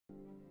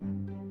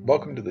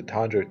Welcome to the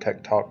Tanjo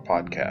Tech Talk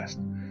podcast,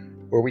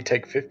 where we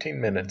take 15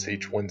 minutes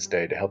each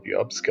Wednesday to help you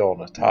upskill on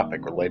a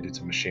topic related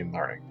to machine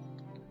learning.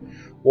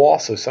 We'll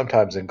also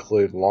sometimes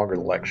include longer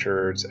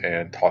lectures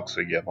and talks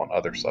we give on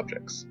other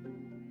subjects.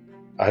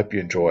 I hope you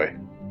enjoy,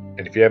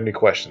 and if you have any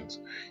questions,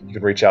 you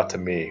can reach out to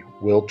me,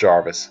 Will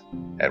Jarvis,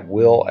 at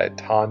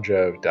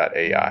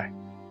will@tanjo.ai.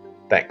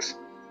 Thanks.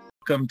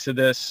 Welcome to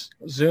this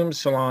Zoom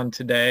salon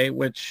today,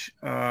 which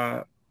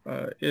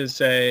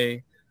is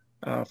a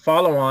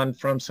follow-on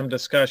from some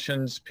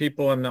discussions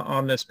people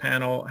on this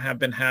panel have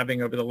been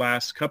having over the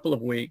last couple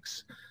of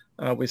weeks.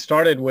 We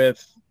started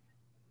with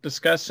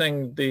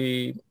discussing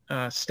the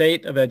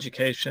state of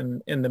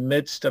education in the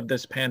midst of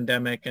this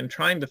pandemic and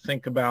trying to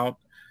think about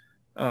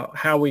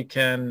how we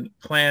can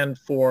plan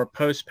for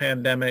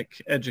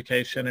post-pandemic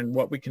education and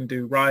what we can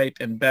do right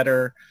and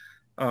better,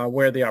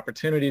 where the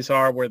opportunities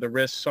are, where the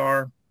risks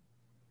are.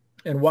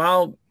 And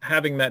while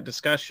having that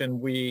discussion,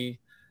 we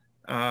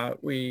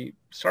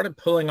started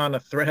pulling on a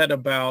thread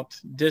about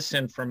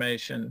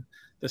disinformation,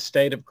 the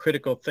state of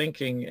critical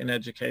thinking in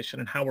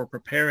education, and how we're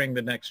preparing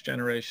the next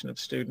generation of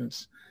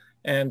students,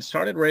 and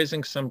started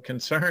raising some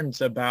concerns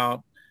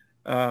about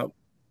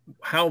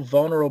how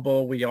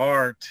vulnerable we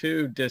are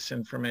to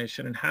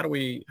disinformation and how do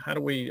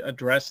we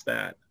address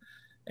that,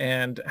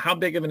 and how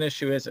big of an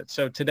issue is it?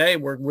 So today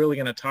we're really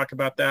going to talk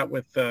about that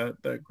with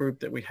the group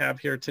that we have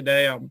here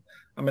today. I'm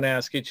going to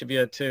ask each of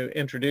you to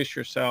introduce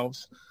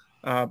yourselves.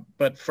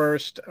 But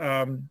first,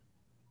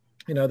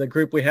 the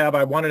group we have,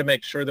 I wanted to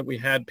make sure that we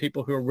had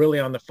people who are really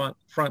on the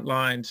front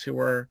lines, who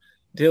are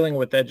dealing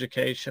with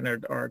education or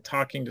are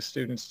talking to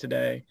students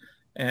today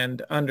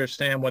and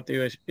understand what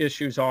the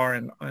issues are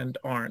and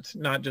aren't,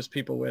 not just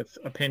people with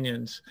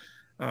opinions.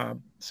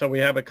 So we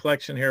have a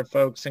collection here of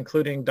folks,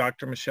 including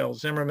Dr. Michelle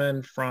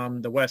Zimmerman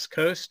from the West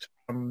Coast,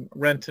 from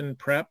Renton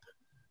Prep,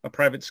 a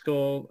private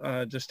school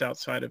just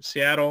outside of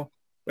Seattle.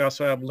 We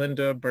also have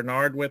Linda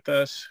Bernard with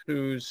us,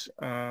 who's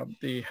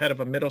the head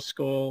of a middle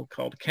school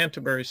called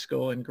Canterbury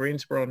School in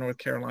Greensboro, North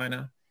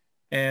Carolina,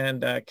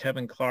 and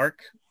Kevin Clark,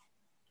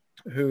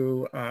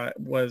 who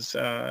was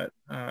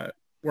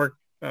worked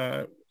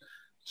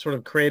sort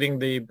of creating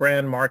the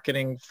brand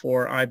marketing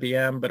for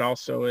IBM, but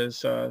also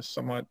is a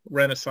somewhat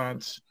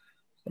Renaissance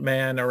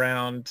man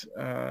around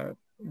a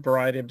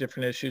variety of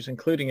different issues,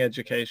 including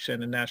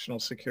education and national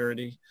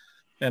security.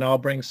 And I'll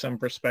bring some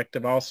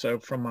perspective also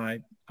from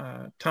my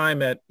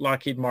time at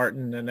Lockheed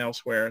Martin and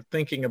elsewhere,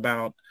 thinking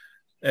about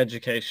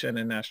education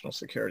and national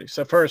security.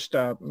 So first,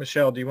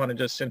 Michelle, do you want to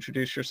just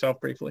introduce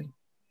yourself briefly?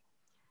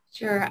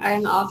 Sure.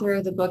 I'm author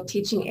of the book,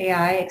 Teaching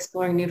AI,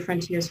 Exploring New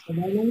Frontiers for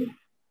Learning.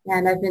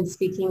 And I've been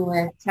speaking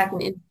with tech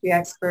and industry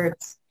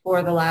experts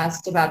for the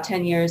last about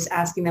 10 years,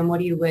 asking them, what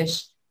do you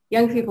wish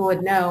young people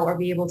would know or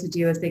be able to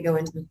do as they go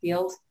into the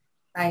field?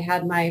 I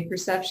had my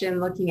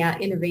perception looking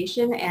at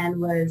innovation and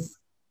was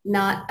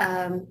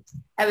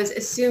I was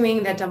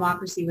assuming that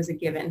democracy was a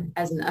given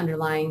as an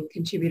underlying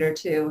contributor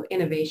to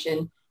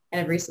innovation.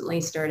 And I've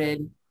recently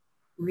started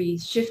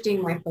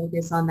shifting my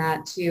focus on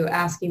that to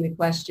asking the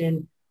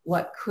question,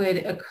 what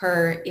could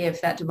occur if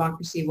that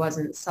democracy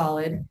wasn't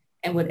solid,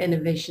 and would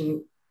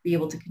innovation be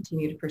able to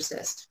continue to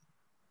persist?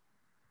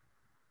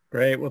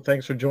 Great. Well,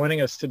 thanks for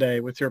joining us today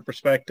with your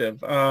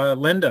perspective.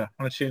 Linda,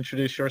 why don't you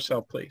introduce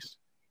yourself, please?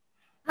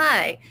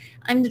 Hi,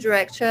 I'm the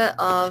director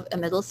of a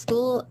middle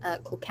school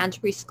called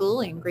Canterbury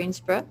School in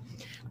Greensboro.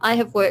 I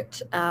have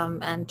worked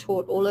and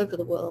taught all over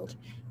the world,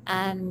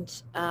 and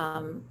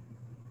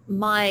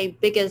my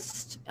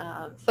biggest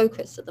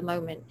focus at the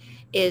moment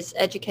is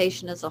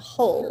education as a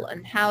whole,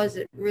 and how is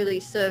it really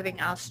serving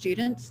our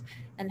students,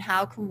 and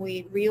how can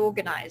we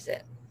reorganize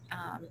it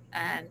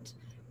and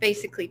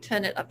basically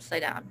turn it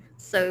upside down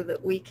so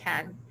that we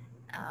can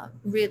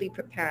really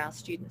prepare our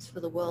students for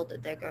the world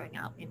that they're going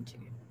out into.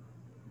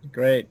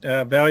 Great.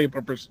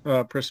 Valuable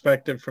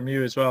perspective from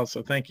you as well.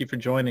 So thank you for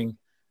joining.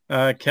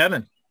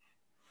 Kevin.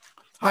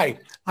 Hi,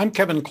 I'm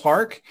Kevin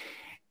Clark,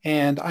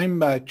 and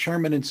I'm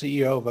chairman and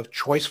CEO of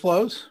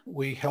ChoiceFlows.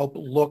 We help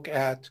look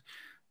at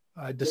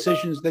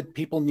decisions that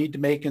people need to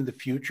make in the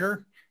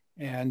future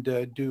and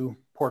do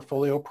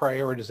portfolio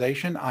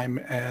prioritization. I'm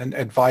an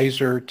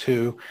advisor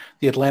to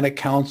the Atlantic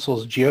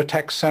Council's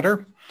Geotech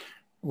Center,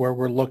 where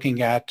we're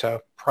looking at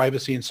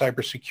privacy and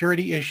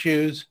cybersecurity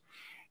issues.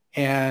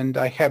 And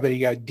I have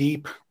a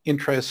deep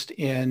interest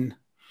in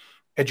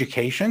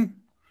education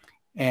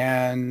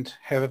and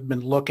have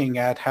been looking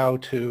at how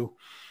to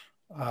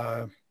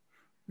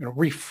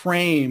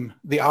reframe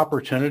the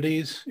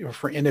opportunities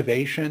for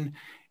innovation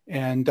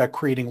and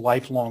creating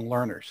lifelong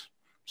learners.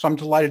 So I'm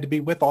delighted to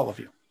be with all of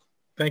you.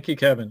 Thank you,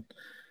 Kevin.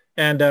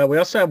 And we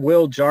also have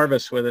Will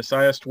Jarvis with us.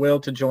 I asked Will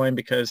to join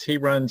because he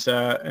runs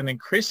an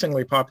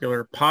increasingly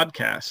popular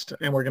podcast,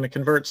 and we're going to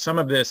convert some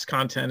of this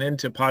content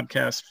into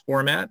podcast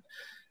format.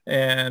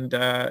 And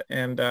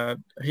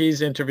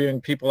he's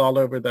interviewing people all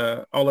over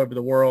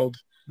the world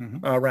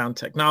around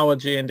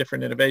technology and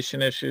different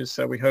innovation issues.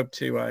 So we hope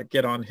to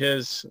get on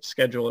his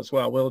schedule as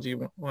well. Will, do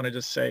you want to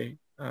just say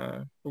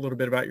a little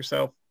bit about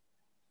yourself?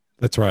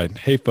 That's right.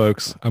 Hey,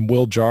 folks, I'm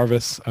Will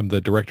Jarvis. I'm the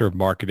Director of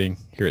Marketing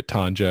here at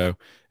Tanjo,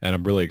 and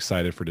I'm really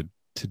excited for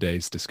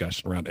today's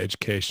discussion around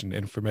education,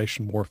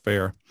 information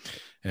warfare,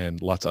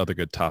 and lots of other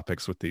good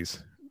topics with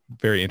these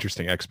very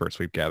interesting experts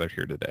we've gathered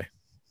here today.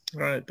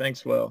 All right.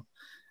 Thanks, Will.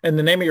 And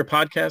the name of your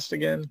podcast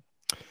again?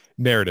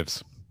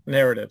 Narratives.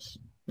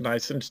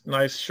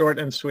 Nice, short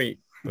and sweet.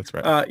 That's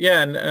right.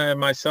 And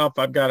myself,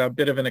 I've got a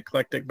bit of an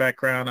eclectic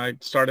background. I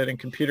started in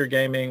computer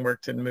gaming,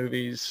 worked in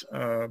movies,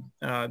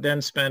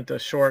 then spent a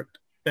short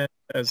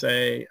as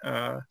a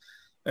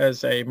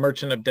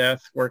merchant of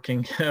death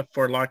working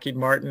for Lockheed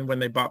Martin when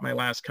they bought my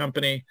last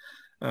company.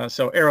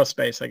 So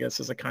aerospace, I guess,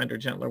 is a kinder,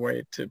 gentler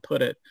way to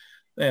put it.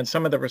 And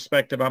some of the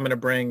perspective I'm going to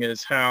bring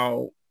is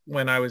how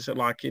when I was at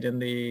Lockheed in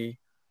the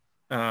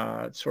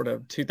sort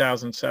of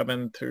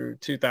 2007 through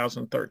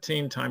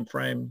 2013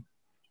 timeframe,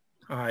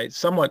 I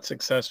somewhat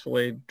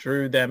successfully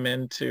drew them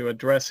into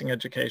addressing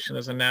education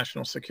as a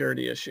national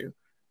security issue,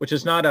 which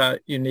is not a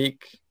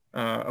unique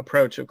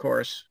approach, of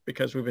course,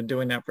 because we've been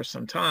doing that for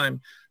some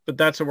time. But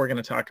that's what we're going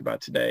to talk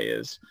about today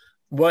is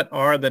what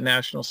are the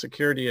national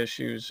security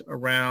issues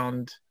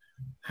around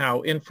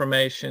how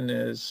information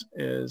is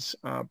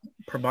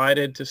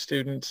provided to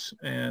students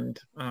and,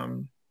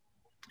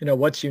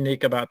 what's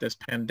unique about this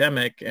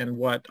pandemic and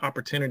what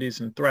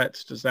opportunities and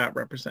threats does that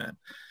represent?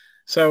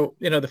 So,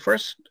 the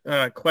first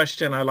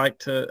question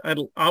I'd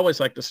always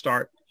like to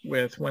start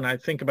with when I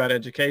think about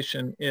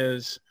education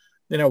is,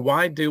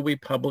 why do we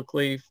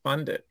publicly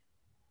fund it?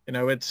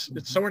 It's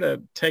sort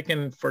of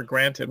taken for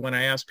granted when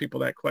I ask people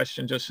that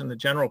question just in the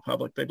general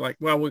public. They'd like,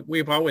 well,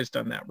 we've always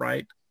done that,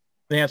 right?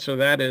 The answer to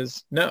that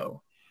is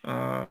no.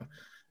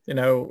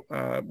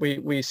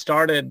 We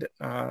started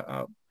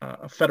a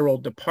federal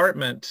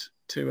department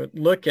to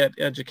look at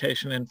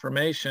education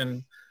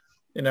information,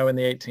 in the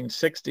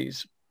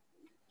 1860s.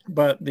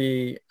 But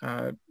the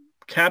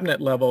cabinet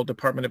level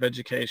Department of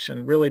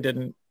Education really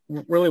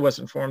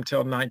wasn't formed until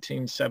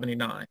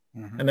 1979.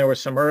 Mm-hmm. And there were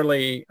some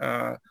early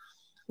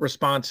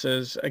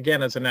responses,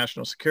 again, as a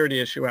national security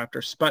issue after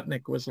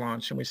Sputnik was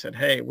launched. And we said,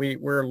 hey,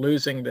 we're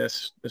losing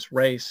this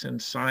race in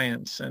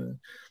science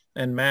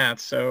and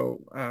math.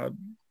 So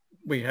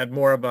we had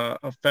more of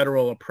a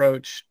federal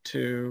approach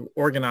to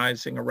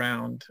organizing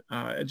around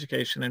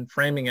education and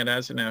framing it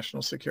as a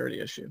national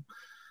security issue.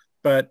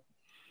 But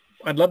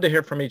I'd love to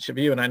hear from each of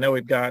you. And I know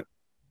we've got,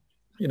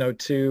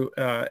 two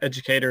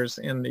educators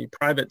in the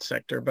private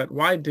sector, but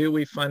why do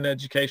we fund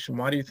education?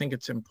 Why do you think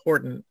it's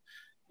important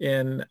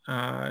in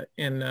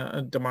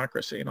a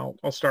democracy? And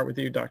I'll start with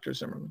you, Dr.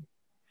 Zimmerman.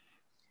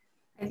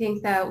 I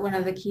think that one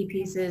of the key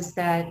pieces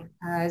that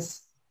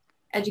as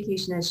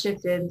education has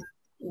shifted,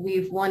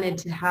 we've wanted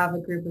to have a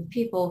group of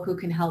people who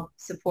can help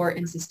support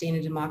and sustain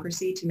a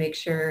democracy to make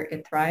sure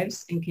it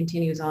thrives and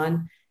continues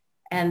on.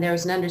 And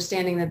there's an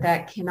understanding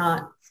that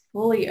cannot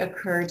fully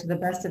occur to the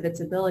best of its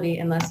ability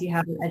unless you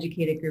have an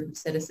educated group of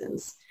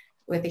citizens.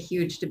 With a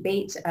huge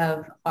debate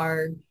of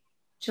are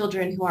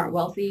children who aren't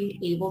wealthy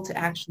able to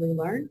actually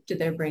learn? Do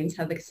their brains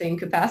have the same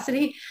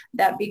capacity?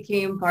 That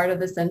became part of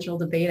the central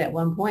debate at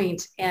one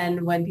point.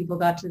 And when people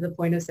got to the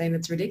point of saying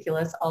it's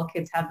ridiculous, all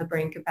kids have the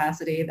brain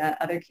capacity that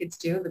other kids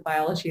do. The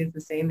biology is the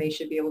same. They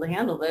should be able to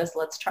handle this.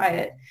 Let's try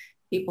it.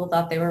 People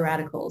thought they were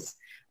radicals.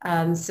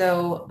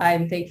 So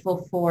I'm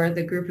thankful for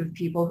the group of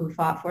people who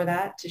fought for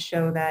that to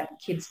show that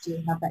kids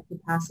do have that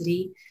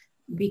capacity,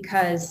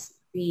 because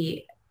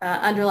the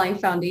underlying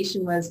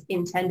foundation was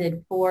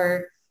intended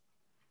for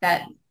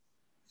that,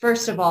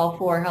 first of all,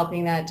 for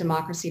helping that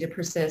democracy to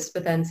persist,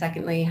 but then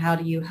secondly, how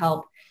do you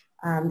help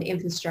the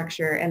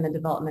infrastructure and the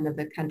development of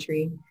the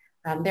country?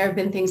 There have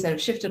been things that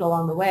have shifted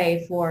along the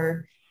way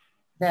for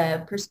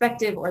the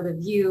perspective or the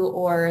view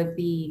or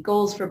the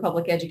goals for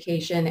public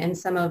education, and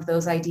some of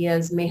those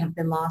ideas may have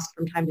been lost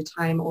from time to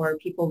time, or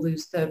people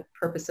lose the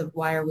purpose of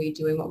why are we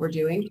doing what we're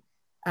doing,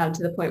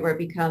 to the point where it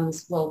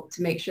becomes, well,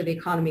 to make sure the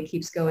economy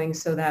keeps going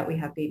so that we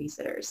have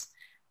babysitters.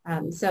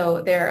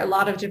 So there are a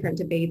lot of different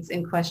debates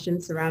and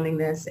questions surrounding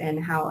this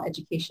and how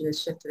education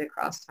has shifted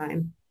across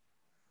time.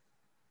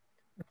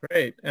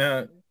 Great.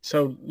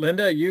 So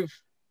Linda, you've,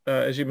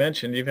 as you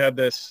mentioned, you've had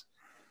this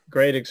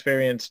great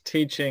experience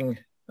teaching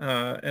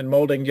and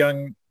molding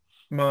young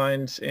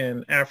minds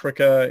in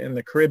Africa, in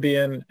the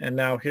Caribbean, and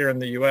now here in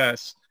the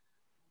U.S.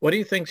 What do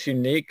you think is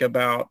unique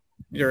about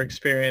your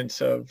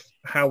experience of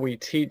how we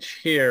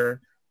teach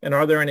here? And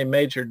are there any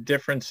major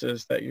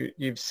differences that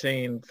you've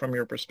seen from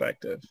your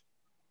perspective?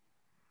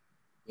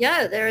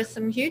 Yeah, there are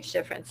some huge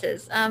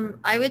differences.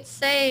 I would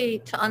say,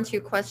 to answer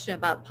your question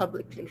about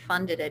publicly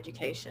funded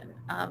education,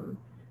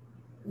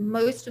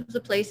 most of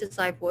the places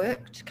I've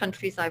worked,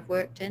 countries I've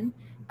worked in,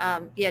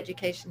 the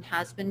education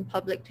has been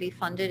publicly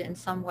funded in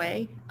some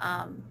way.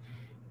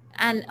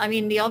 And I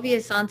mean, the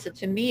obvious answer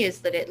to me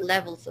is that it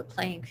levels the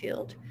playing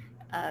field.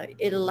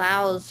 It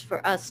allows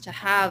for us to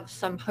have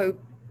some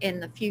hope in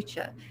the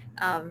future,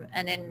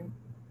 and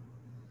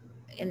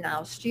in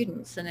our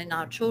students and in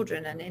our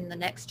children and in the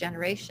next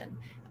generation.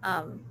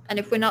 And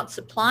if we're not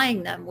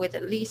supplying them with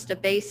at least a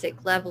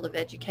basic level of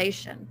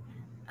education,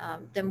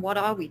 then what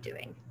are we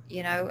doing?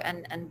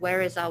 and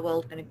where is our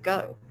world going to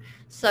go?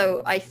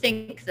 So I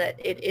think that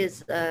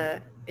it's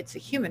a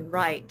human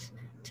right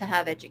to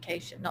have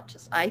education. Not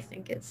just I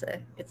think it's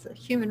a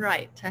human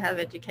right to have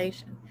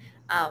education.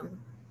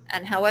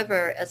 And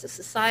however, as a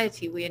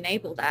society, we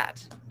enable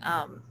that.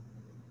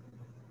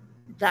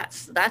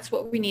 That's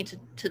what we need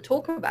to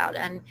talk about.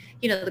 And,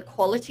 the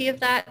quality of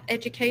that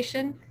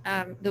education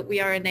that we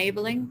are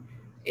enabling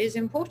is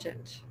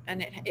important,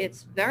 and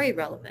it's very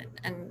relevant.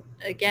 And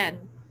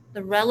again,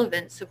 the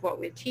relevance of what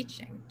we're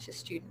teaching to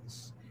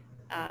students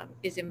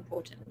is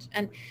important.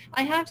 And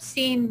I have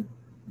seen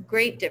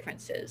great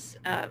differences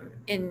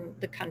in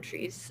the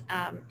countries.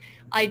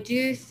 I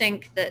do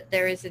think that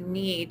there is a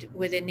need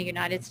within the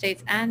United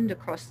States and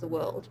across the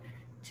world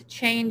to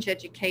change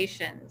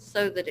education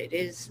so that it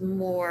is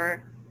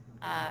more,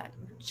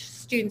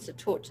 students are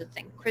taught to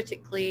think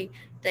critically,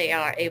 they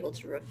are able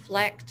to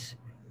reflect,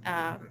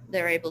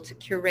 they're able to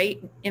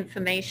curate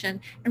information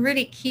and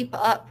really keep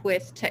up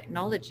with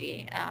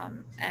technology,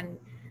 and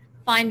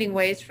finding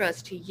ways for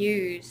us to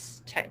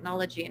use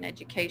technology in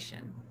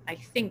education, I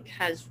think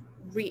has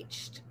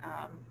reached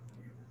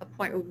a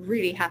point where we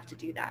really have to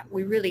do that.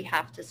 We really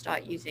have to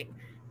start using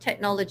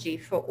technology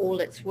for all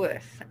it's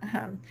worth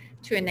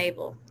to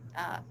enable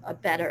a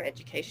better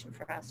education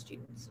for our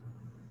students.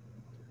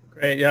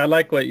 Great. Yeah, I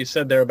like what you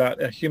said there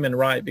about a human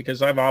right,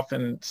 because I've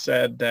often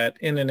said that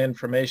in an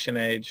information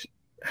age,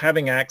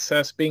 having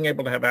access, being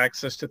able to have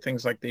access to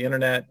things like the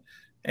internet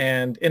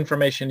and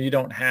information you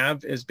don't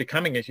have is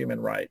becoming a human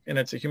right. And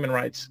it's a human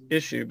rights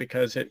issue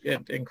because it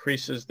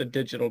increases the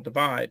digital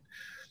divide.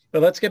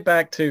 But let's get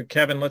back to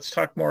Kevin. Let's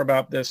talk more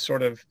about this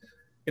sort of,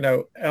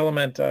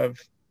 element of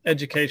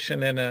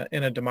education in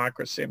a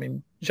democracy. I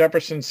mean,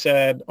 Jefferson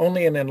said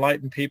only an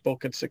enlightened people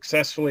could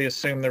successfully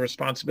assume the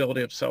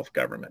responsibility of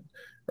self-government,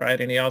 right?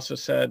 And he also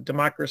said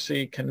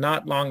democracy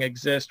cannot long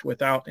exist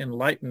without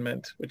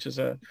enlightenment, which is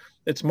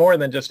it's more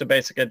than just a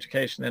basic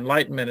education.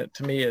 Enlightenment,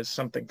 to me, is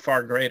something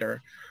far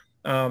greater.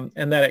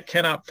 And that it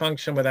cannot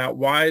function without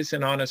wise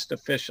and honest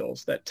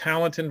officials, that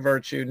talent and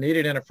virtue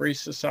needed in a free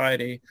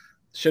society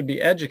should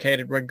be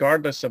educated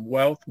regardless of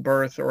wealth,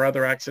 birth, or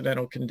other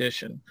accidental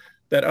condition,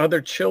 that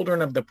other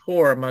children of the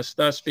poor must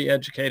thus be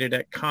educated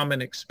at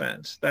common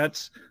expense.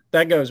 That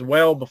goes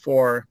well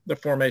before the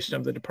formation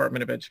of the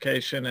Department of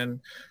Education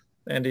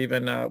and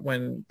even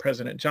when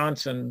President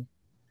Johnson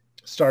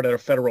started a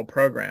federal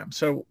program.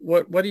 So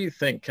what do you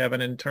think,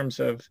 Kevin, in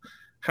terms of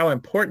how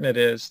important it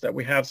is that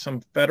we have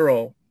some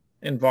federal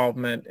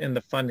involvement in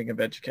the funding of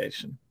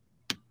education?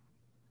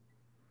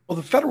 Well,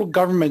 the federal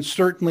government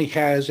certainly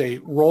has a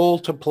role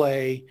to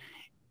play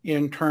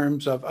in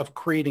terms of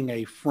creating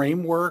a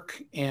framework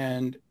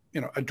and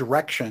a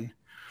direction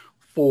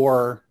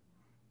for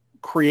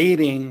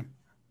creating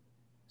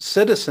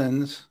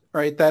citizens,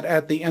 right, that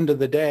at the end of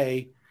the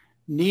day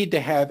need to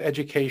have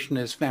education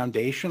as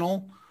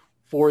foundational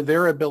for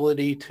their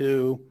ability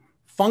to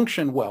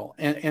function well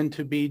and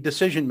to be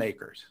decision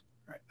makers.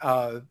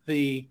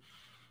 We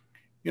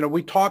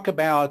talk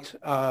about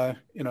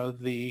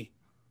the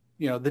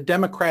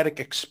democratic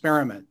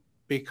experiment,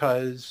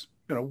 because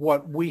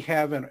what we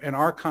have in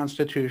our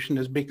Constitution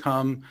has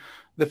become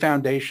the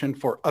foundation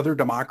for other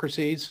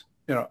democracies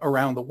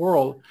around the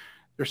world.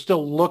 They're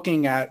still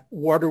looking at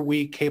what are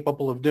we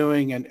capable of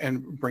doing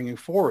and bringing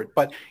forward.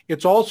 But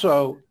it's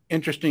also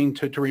interesting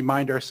to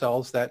remind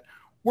ourselves that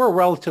we're a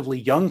relatively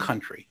young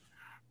country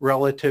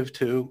relative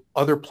to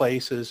other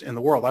places in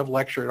the world. I've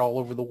lectured all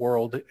over the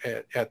world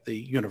at the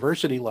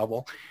university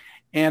level.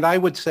 And I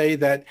would say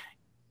that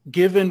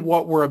given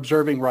what we're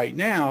observing right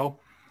now,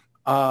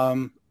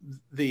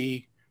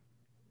 the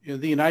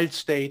United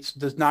States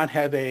does not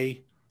have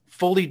a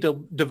fully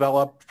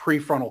developed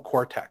prefrontal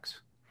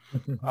cortex,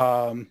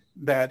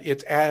 that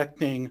it's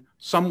acting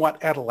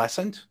somewhat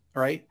adolescent,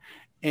 right?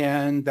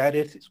 And that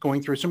it's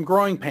going through some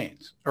growing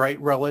pains, right,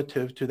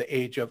 relative to the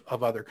age of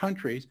other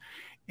countries.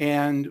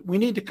 And we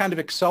need to kind of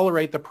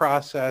accelerate the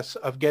process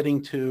of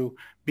getting to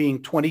being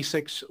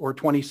 26 or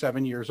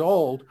 27 years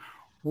old,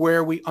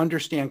 where we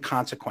understand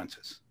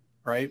consequences,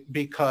 right?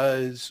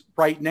 Because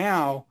right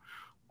now,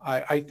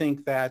 I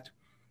think that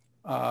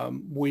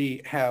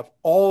we have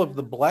all of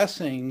the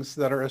blessings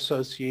that are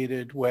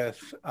associated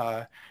with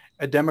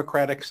a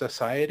democratic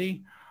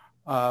society,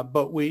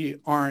 but we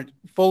aren't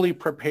fully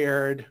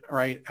prepared,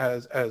 right,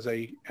 as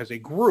a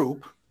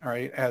group,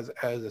 right, as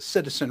a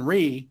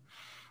citizenry,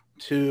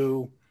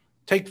 to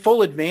take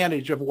full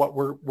advantage of what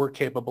we're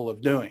capable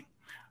of doing.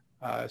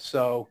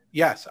 So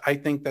yes, I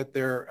think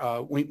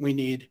that we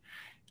need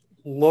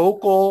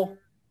local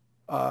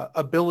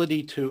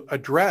ability to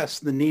address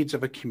the needs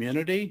of a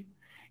community,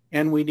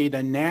 and we need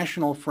a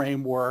national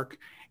framework,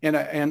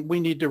 and we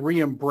need to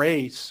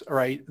re-embrace,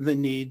 right, the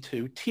need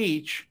to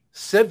teach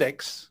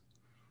civics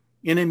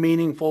in a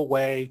meaningful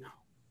way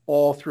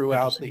all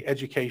throughout the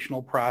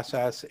educational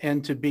process,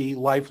 and to be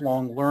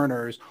lifelong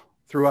learners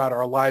throughout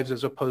our lives,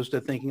 as opposed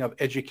to thinking of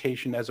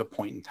education as a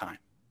point in time.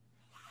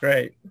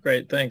 Great.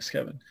 Thanks,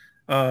 Kevin.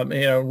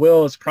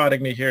 Will is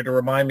prodding me here to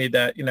remind me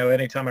that,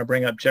 anytime I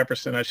bring up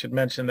Jefferson, I should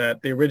mention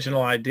that the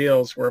original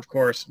ideals were, of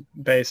course,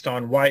 based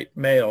on white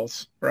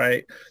males,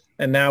 right?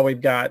 And now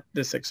we've got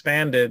this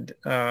expanded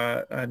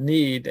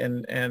need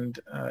and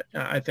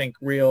I think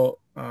real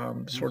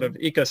sort of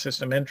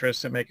ecosystem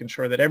interest in making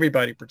sure that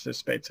everybody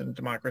participates in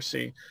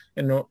democracy.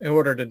 In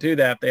order to do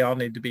that, they all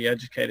need to be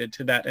educated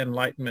to that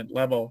enlightenment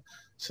level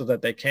so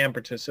that they can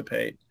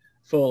participate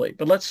fully.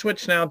 But let's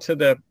switch now to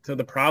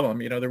the problem.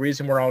 The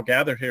reason we're all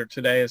gathered here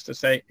today is to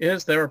say,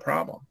 is there a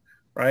problem,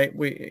 right?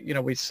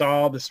 We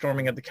saw the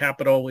storming of the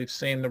Capitol. We've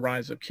seen the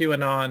rise of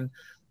QAnon.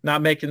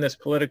 Not making this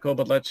political,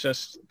 but let's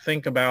just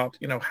think about,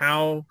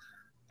 how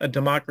a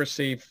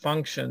democracy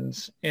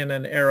functions in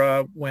an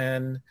era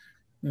when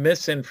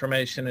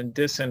misinformation and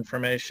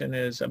disinformation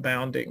is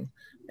abounding,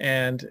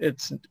 and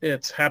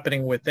it's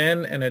happening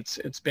within, and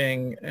it's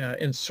being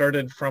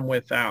inserted from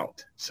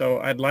without. So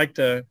I'd like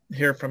to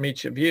hear from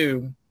each of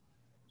you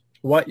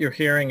what you're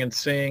hearing and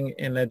seeing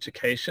in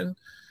education,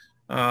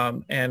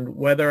 and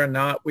whether or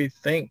not we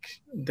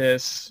think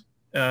this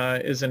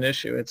is an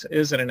issue.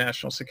 Is it a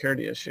national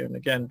security issue? And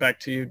again, back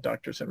to you,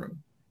 Dr.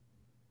 Zimmerman.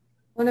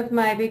 One of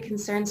my big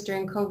concerns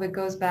during COVID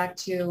goes back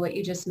to what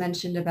you just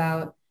mentioned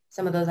about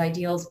some of those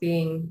ideals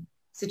being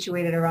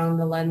situated around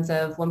the lens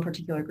of one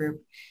particular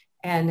group.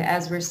 And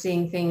as we're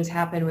seeing things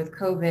happen with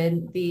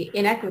COVID, the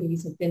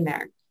inequities have been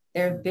there.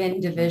 There have been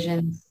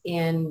divisions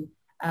in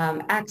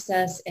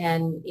access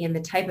and in the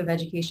type of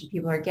education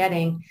people are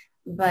getting.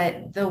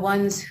 But the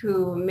ones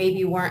who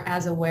maybe weren't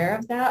as aware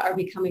of that are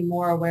becoming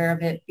more aware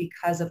of it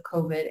because of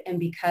COVID, and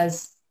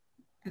because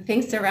the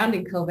things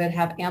surrounding COVID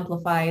have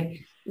amplified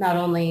not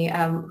only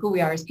who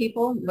we are as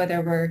people,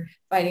 whether we're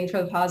fighting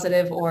for the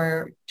positive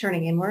or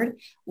turning inward,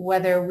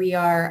 whether we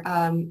are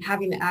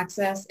having the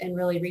access and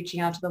really reaching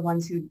out to the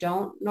ones who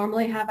don't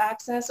normally have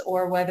access,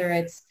 or whether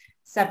it's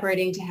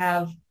separating to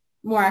have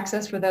more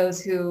access for those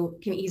who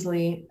can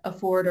easily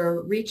afford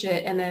or reach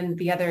it, and then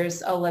the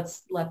others,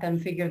 let's let them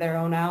figure their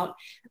own out.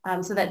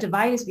 So that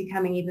divide is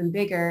becoming even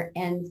bigger.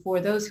 And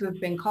for those who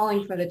have been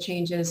calling for the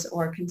changes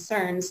or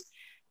concerns,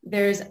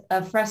 there's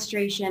a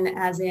frustration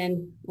as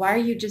in, why are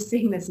you just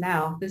seeing this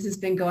now? This has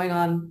been going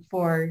on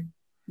for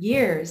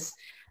years.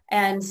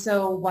 And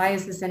so why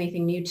is this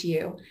anything new to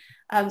you?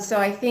 So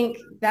I think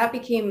that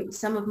became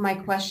some of my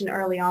question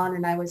early on.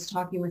 And I was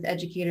talking with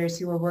educators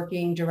who were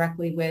working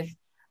directly with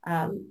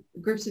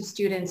groups of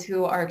students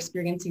who are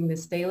experiencing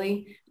this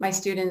daily. My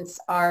students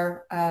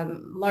are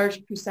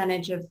large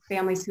percentage of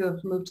families who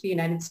have moved to the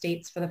United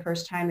States for the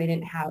first time. They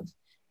didn't have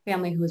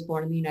family who was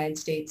born in the United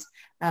States.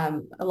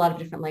 A lot of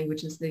different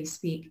languages they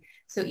speak.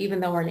 So even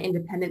though we're an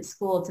independent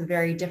school, it's a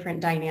very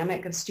different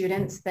dynamic of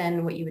students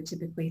than what you would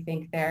typically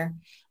think there.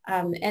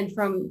 And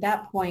from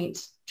that point,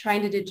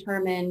 trying to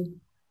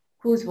determine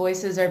whose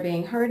voices are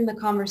being heard in the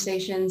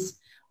conversations,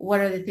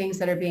 what are the things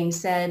that are being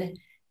said,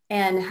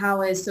 and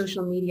how is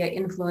social media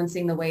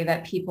influencing the way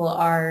that people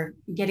are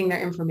getting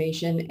their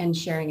information and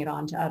sharing it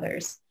on to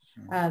others?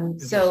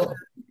 So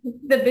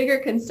the bigger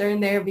concern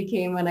there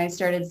became when I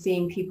started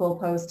seeing people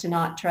post to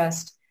not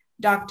trust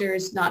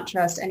doctors, not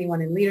trust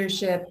anyone in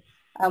leadership,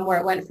 where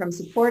it went from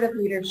supportive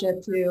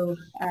leadership to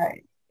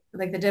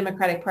like the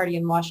Democratic Party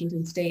in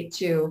Washington State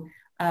to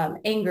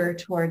anger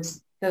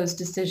towards those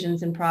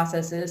decisions and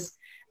processes.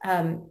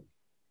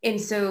 And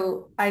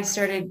so I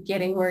started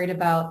getting worried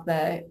about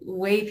the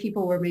way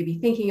people were maybe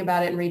thinking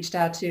about it, and reached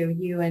out to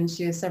you and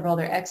to several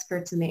other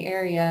experts in the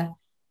area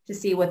to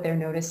see what they're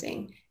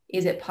noticing.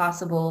 Is it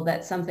possible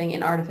that something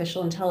in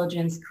artificial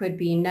intelligence could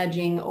be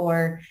nudging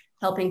or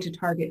helping to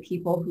target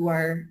people who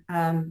are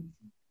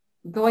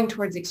going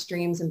towards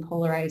extremes and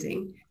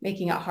polarizing,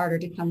 making it harder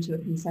to come to a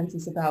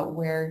consensus about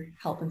where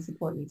help and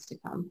support needs to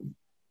come?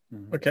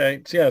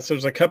 Okay. So so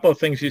there's a couple of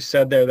things you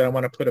said there that I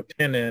want to put a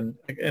pin in.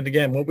 And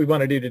again, what we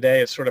want to do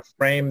today is sort of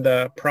frame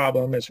the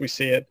problem as we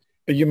see it.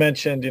 But you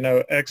mentioned,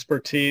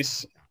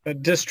 expertise,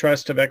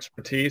 distrust of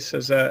expertise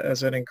as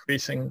an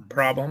increasing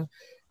problem.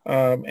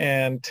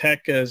 And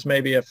tech is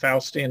maybe a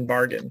Faustian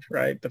bargain,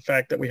 right? The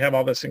fact that we have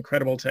all this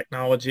incredible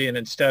technology, and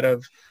instead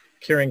of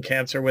curing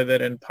cancer with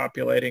it and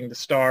populating the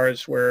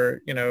stars, we're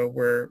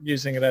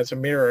using it as a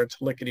mirror to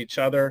look at each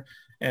other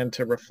and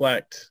to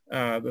reflect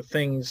the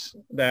things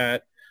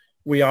that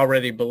we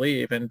already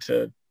believe, and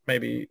to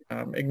maybe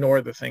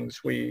ignore the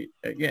things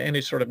any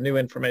sort of new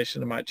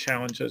information that might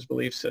challenge those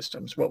belief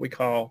systems, what we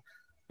call,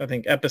 I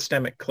think,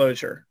 epistemic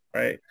closure,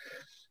 right?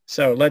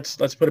 So let's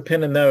put a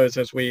pin in those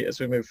as we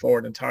move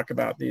forward and talk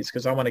about these,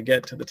 because I want to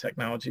get to the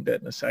technology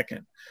bit in a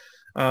second.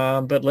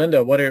 But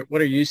Linda, what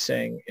are you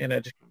seeing in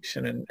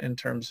education in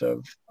terms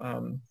of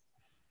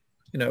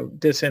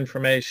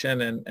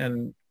disinformation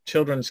and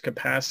children's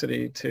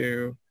capacity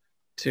to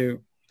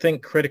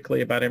think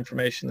critically about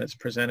information that's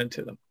presented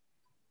to them?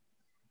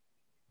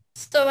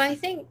 So I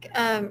think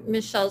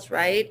Michelle's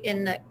right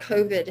in that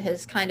COVID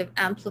has kind of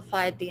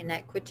amplified the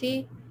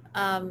inequity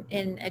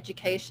in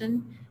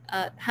education.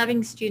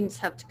 Having students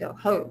have to go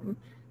home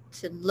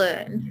to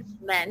learn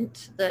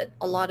meant that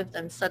a lot of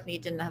them suddenly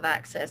didn't have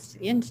access to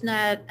the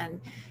internet,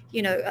 and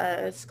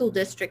school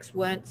districts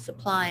weren't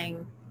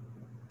supplying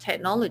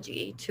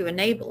technology to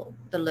enable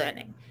the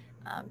learning.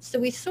 So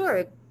we saw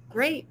a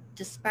great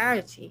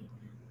disparity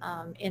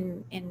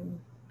in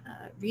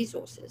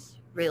resources,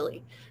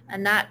 really,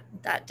 and that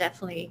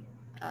definitely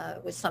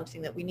was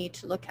something that we need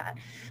to look at.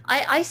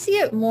 I see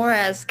it more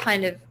as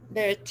kind of,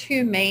 there are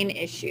two main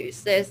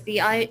issues. There's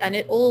and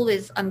it all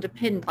is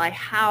underpinned by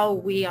how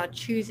we are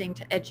choosing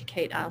to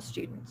educate our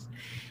students.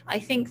 I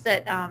think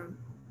that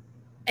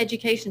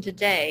education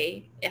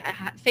today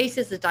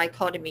faces a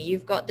dichotomy.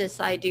 You've got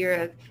this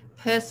idea of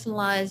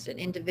personalized and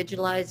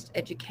individualized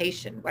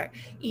education, where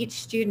each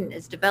student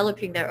is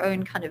developing their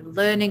own kind of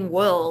learning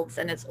worlds,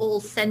 and it's all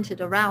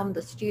centered around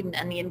the student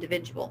and the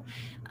individual.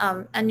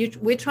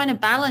 We're trying to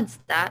balance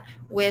that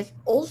with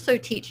also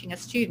teaching a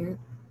student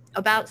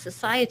about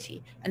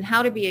society and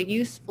how to be a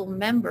useful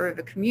member of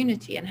a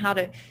community, and how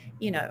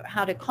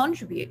to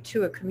contribute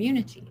to a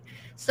community.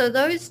 So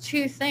those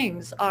two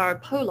things are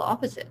polar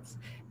opposites.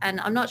 And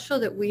I'm not sure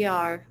that we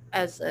are,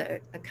 as a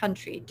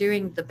country,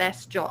 doing the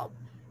best job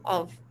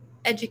of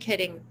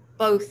educating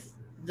both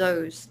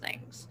those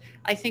things.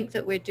 I think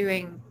that we're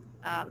doing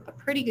a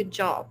pretty good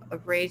job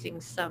of raising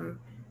some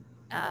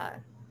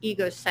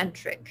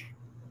egocentric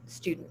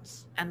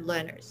students and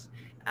learners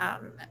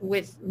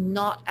with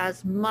not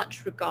as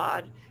much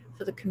regard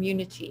for the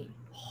community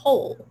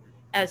whole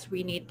as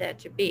we need there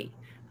to be.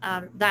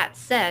 That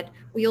said,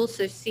 we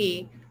also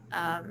see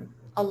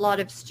a lot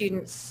of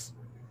students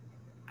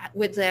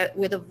with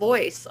a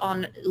voice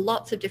on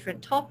lots of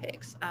different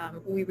topics.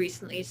 We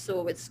recently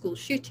saw with school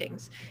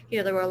shootings,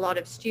 there were a lot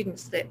of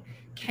students that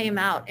came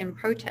out in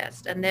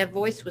protest, and their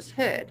voice was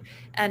heard,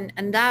 and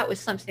that was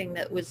something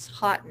that was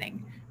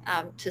heartening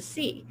to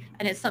see,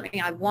 and it's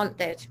something I want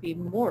there to be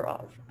more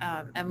of,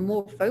 and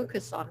more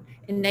focus on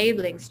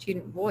enabling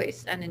student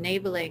voice and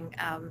enabling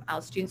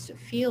our students to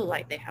feel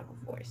like they have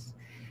a voice.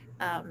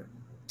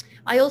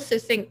 I also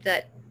think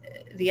that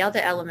the other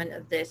element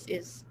of this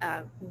is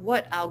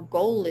what our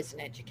goal is in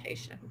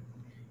education.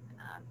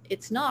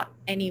 It's not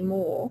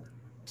anymore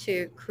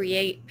to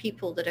create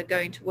people that are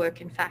going to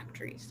work in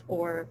factories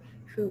or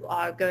who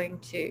are going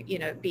to,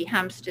 be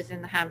hamsters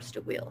in the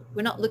hamster wheel.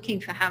 We're not looking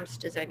for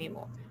hamsters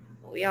anymore.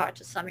 Well, we are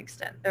to some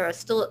extent. There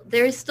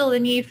is still a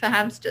need for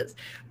hamsters,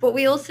 but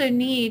we also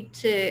need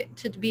to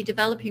be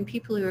developing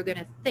people who are going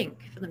to think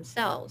for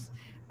themselves.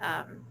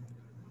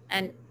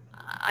 And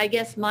I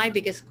guess my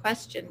biggest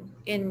question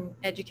in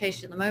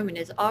education at the moment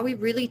is, are we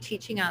really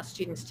teaching our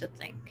students to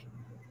think?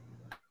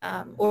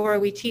 Or are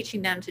we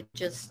teaching them to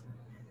just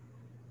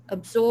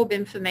absorb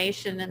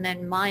information and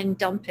then mind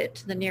dump it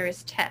to the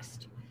nearest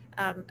test?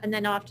 And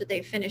then after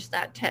they finish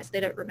that test,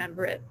 they don't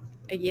remember it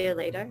a year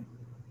later.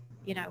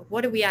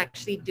 What are we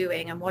actually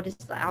doing, and what is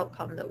the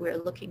outcome that we're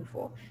looking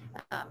for?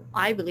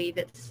 I believe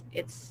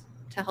it's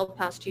to help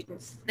our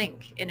students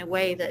think in a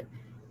way that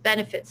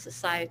benefits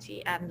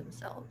society and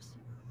themselves.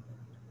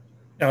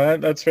 No,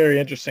 that's very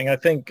interesting. I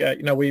think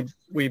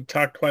we've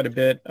talked quite a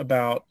bit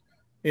about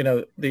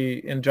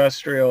the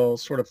industrial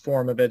sort of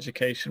form of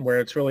education, where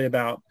it's really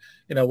about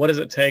what does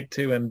it take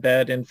to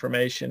embed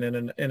information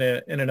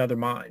in another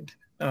mind,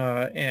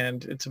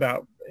 and it's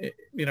about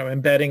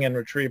embedding and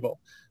retrieval.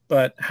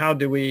 But how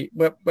do we?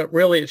 But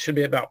really, it should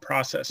be about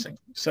processing.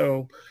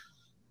 So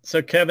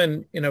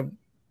Kevin, you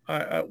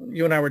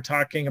and I were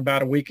talking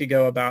about a week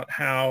ago about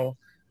how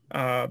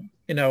a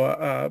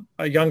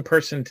young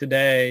person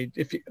today,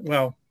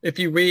 if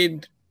you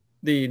read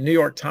the New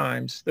York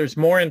Times, there's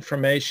more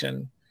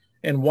information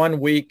in 1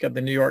 week of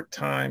the New York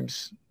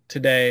Times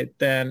today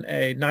than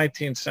a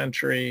 19th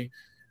century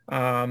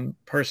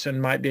person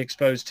might be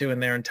exposed to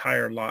in their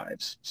entire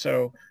lives.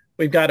 So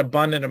we've got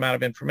abundant amount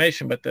of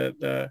information, but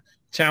the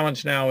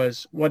challenge now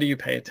is, what do you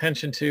pay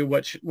attention to?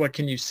 What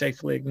can you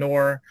safely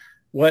ignore?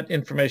 What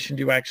information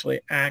do you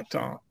actually act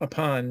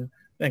upon,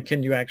 and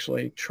can you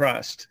actually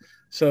trust?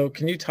 So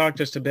can you talk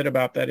just a bit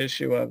about that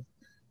issue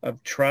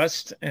of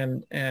trust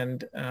and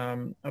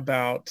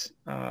about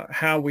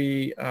how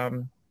we,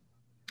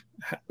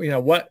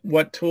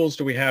 what tools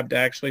do we have to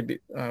actually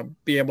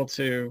be able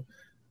to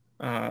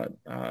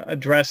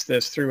address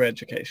this through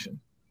education?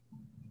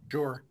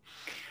 Sure.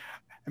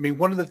 I mean,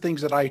 one of the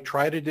things that I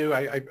try to do,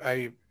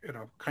 I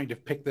kind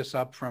of pick this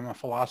up from a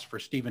philosopher,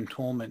 Stephen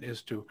Toulmin,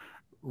 is to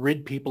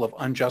rid people of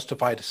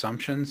unjustified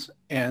assumptions.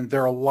 And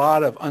there are a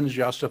lot of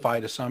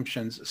unjustified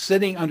assumptions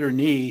sitting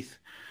underneath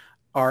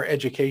our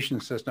education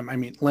system. I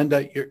mean,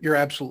 Linda, you're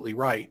absolutely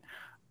right.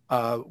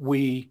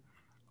 We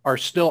are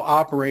still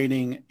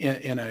operating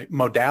in a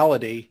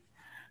modality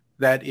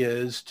that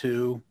is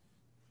to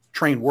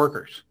train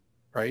workers,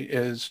 right?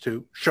 Is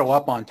to show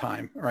up on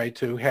time, right?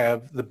 To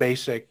have the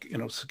basic,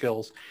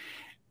 skills.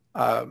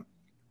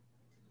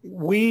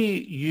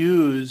 We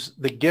use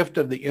the gift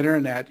of the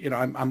internet.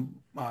 I'm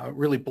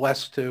really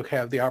blessed to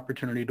have the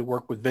opportunity to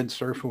work with Vint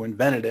Cerf, who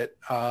invented it,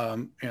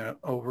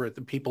 over at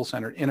the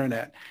People-Centered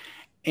Internet.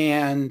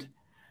 And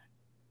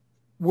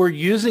we're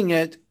using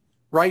it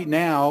right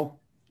now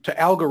to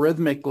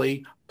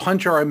algorithmically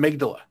punch our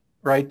amygdala,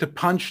 right? To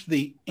punch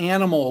the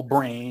animal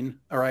brain,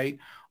 all right,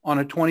 on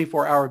a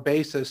 24-hour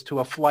basis to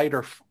a flight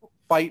or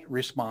fight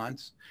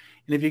response.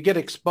 And if you get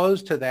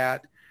exposed to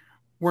that,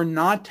 we're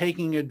not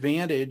taking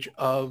advantage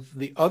of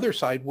the other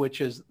side, which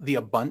is the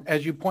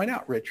as you point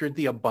out, Richard,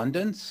 the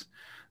abundance,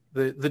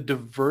 the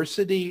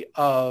diversity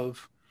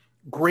of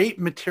great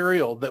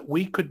material that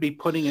we could be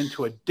putting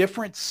into a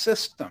different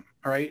system,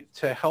 all right,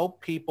 to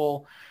help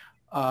people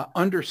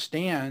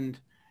understand,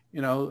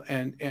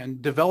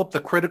 and develop the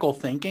critical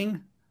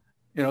thinking,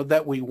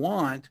 that we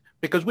want,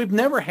 because we've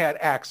never had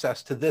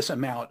access to this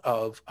amount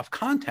of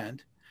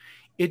content.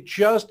 It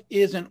just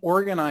isn't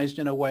organized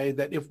in a way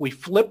that if we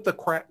flip the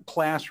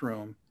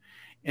classroom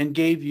and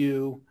gave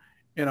you,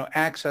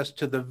 access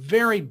to the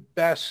very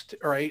best,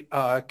 right,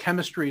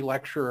 chemistry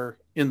lecturer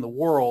in the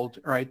world,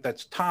 right,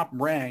 that's top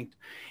ranked,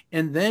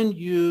 and then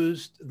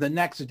used the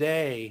next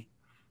day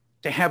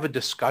to have a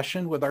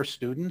discussion with our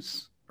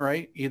students,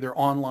 right, either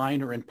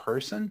online or in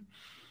person,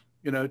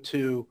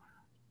 to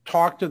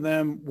talk to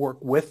them, work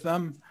with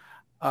them.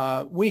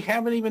 We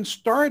haven't even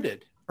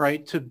started,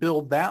 right, to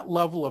build that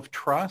level of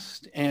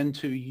trust and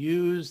to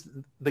use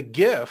the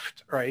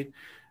gift, right,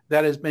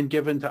 that has been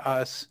given to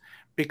us,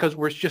 because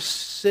we're just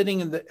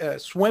sitting in the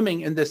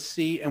swimming in this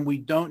sea and we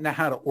don't know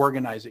how to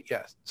organize it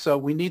yet. So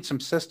we need some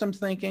systems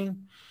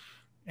thinking,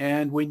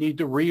 and we need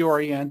to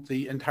reorient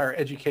the entire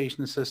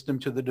education system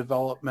to the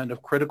development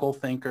of critical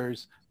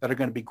thinkers that are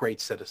going to be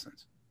great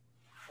citizens.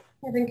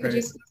 Kevin, could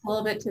you speak a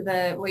little bit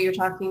to what you're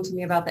talking to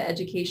me about, the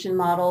education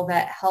model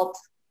that helps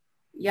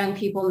young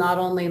people not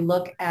only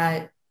look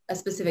at a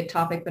specific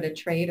topic, but a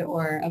trade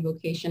or a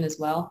vocation as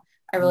well?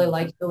 I really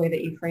liked the way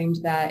that you framed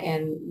that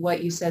and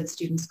what you said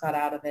students got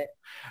out of it.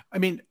 I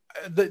mean,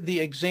 the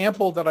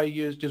example that I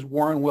used is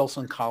Warren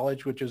Wilson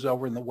College, which is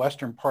over in the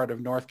western part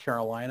of North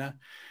Carolina.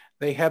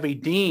 They have a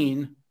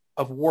dean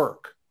of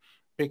work,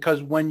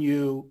 because when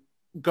you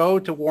go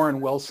to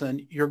Warren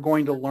Wilson, you're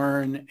going to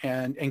learn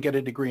and get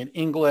a degree in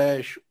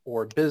English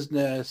or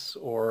business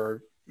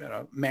or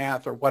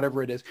math or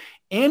whatever it is,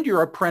 and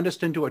you're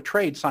apprenticed into a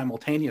trade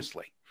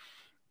simultaneously.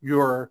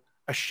 You're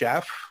a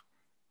chef,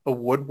 a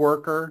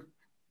woodworker,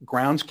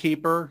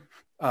 groundskeeper,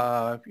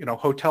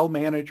 hotel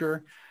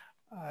manager.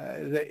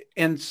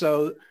 And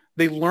so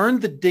they learn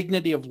the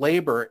dignity of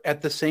labor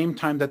at the same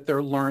time that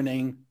they're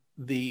learning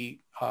the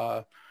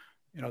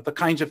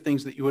kinds of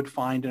things that you would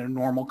find in a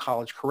normal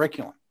college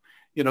curriculum.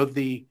 One of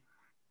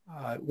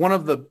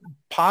the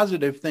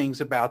positive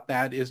things about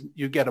that is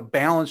you get a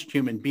balanced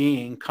human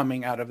being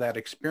coming out of that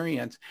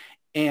experience,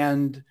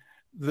 and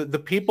the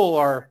people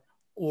are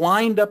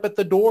lined up at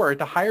the door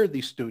to hire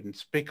these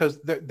students because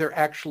they're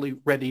actually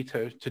ready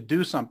to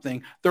do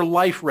something. They're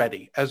life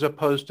ready, as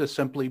opposed to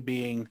simply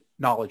being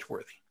knowledge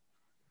worthy.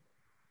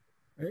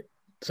 Right.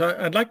 So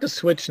I'd like to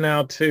switch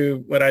now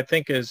to what I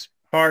think is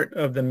part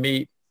of the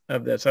meat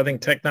of this. I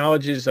think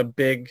technology is a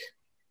big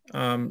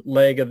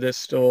leg of this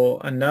stool.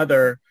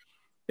 Another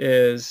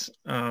is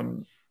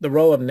the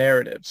role of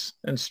narratives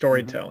and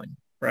storytelling,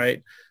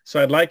 right?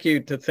 So I'd like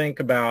you to think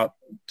about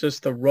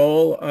just the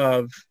role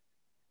of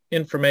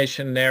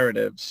information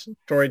narratives,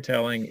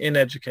 storytelling in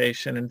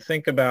education, and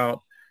think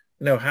about,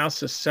 how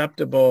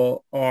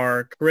susceptible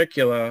our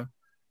curricula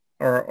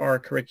or our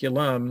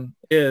curriculum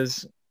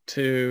is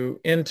to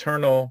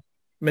internal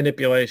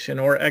manipulation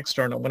or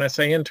external. When I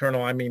say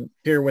internal, I mean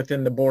here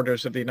within the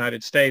borders of the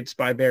United States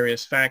by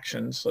various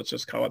factions, let's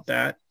just call it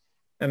that,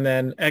 and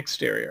then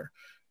exterior.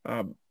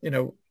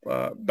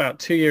 About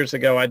 2 years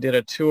ago, I did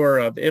a tour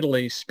of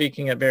Italy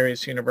speaking at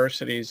various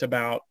universities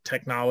about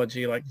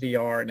technology like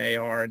VR and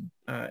AR and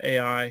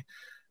AI.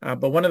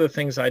 But one of the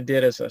things I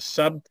did as a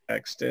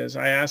subtext is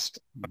I asked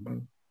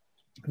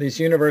these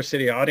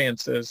university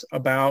audiences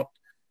about,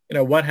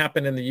 what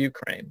happened in the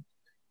Ukraine.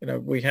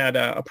 We had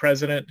a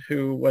president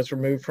who was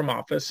removed from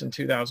office in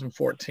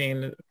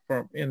 2014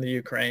 in the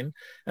Ukraine.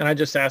 And I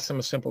just asked them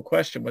a simple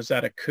question. Was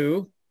that a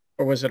coup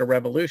or was it a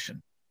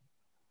revolution?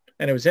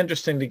 And it was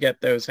interesting to get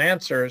those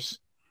answers,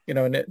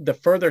 and the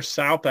further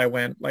south I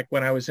went, like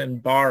when I was in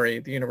Bari,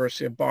 the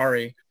University of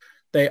Bari,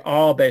 they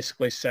all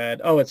basically said,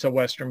 oh, it's a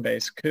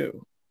Western-based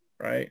coup,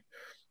 right?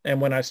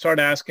 And when I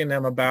started asking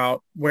them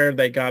about where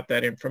they got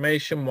that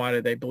information, why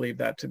did they believe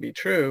that to be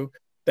true,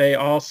 they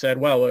all said,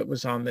 well, it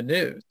was on the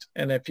news.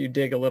 And if you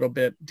dig a little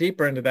bit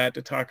deeper into that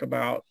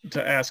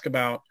to ask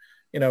about,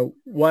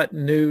 what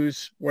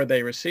news were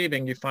they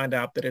receiving, you find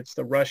out that it's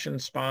the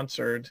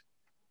Russian-sponsored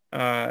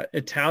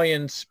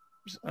Italian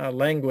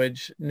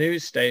language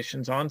news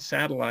stations on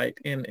satellite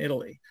in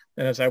Italy.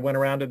 And as I went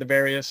around to the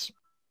various,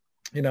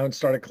 and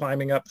started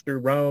climbing up through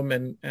Rome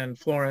and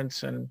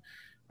Florence and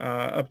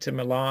up to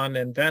Milan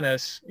and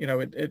Venice,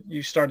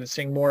 you started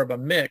seeing more of a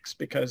mix,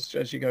 because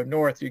as you go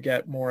north, you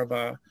get more of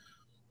a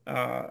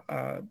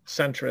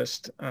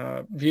centrist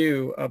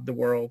view of the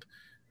world.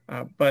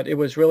 But it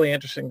was really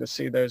interesting to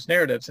see those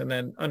narratives and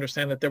then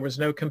understand that there was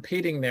no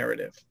competing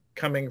narrative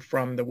coming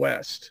from the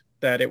West,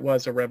 that it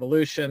was a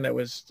revolution that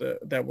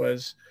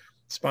was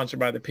sponsored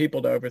by the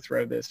people to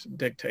overthrow this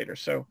dictator.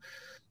 So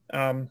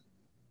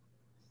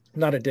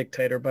not a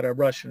dictator, but a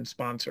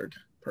Russian-sponsored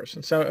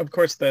person. So, of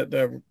course,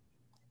 the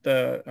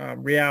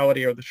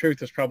reality or the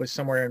truth is probably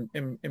somewhere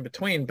in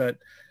between. But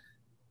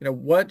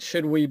what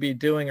should we be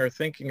doing or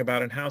thinking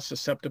about, and how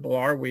susceptible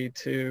are we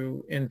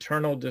to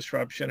internal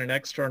disruption and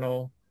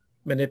external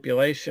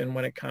manipulation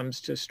when it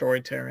comes to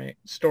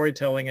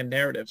storytelling and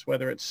narratives,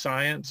 whether it's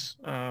science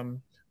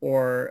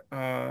or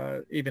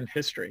even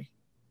history?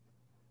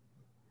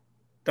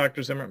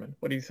 Dr. Zimmerman,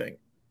 what do you think?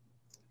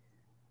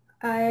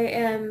 I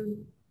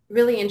am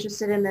really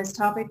interested in this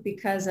topic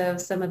because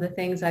of some of the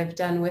things I've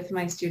done with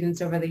my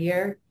students over the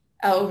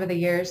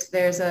years.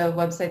 There's a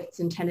website that's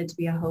intended to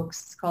be a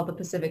hoax. It's called the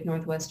Pacific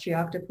Northwest Tree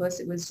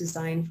Octopus. It was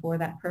designed for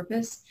that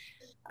purpose.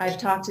 I've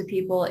talked to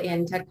people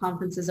in tech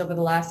conferences over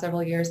the last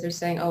several years. They're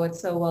saying, oh,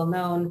 it's so well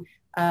known.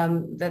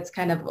 That's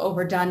kind of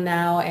overdone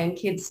now, and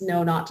kids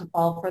know not to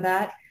fall for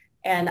that.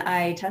 And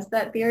I test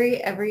that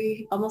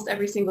theory almost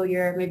every single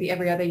year, maybe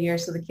every other year,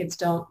 so the kids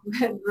don't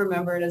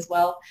remember it as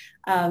well.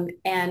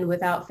 And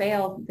without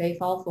fail, they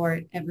fall for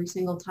it every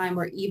single time.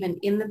 Or even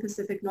in the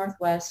Pacific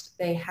Northwest,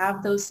 they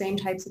have those same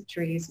types of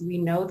trees. We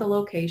know the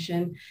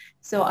location.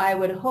 So I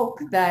would hope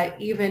that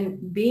even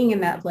being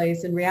in that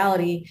place, in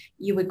reality,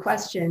 you would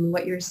question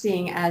what you're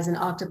seeing as an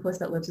octopus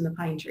that lives in the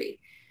pine tree.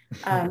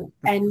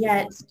 And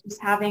yet, just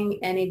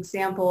having an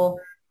example,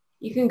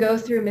 you can go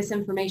through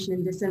misinformation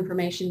and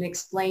disinformation and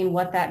explain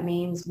what that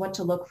means, what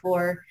to look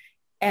for,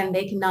 and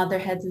they can nod their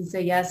heads and say,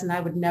 yes, and I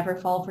would never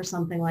fall for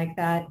something like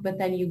that. But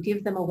then you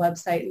give them a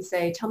website and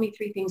say, tell me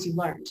 3 things you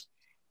learned.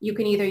 You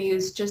can either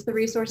use just the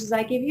resources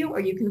I give you, or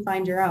you can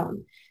find your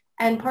own.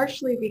 And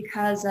partially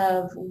because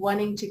of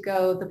wanting to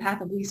go the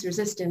path of least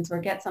resistance or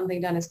get something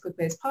done as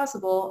quickly as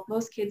possible,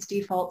 most kids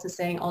default to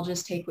saying, I'll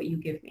just take what you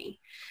give me.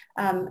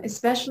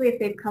 Especially if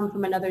they've come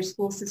from another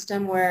school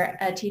system where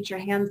a teacher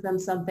hands them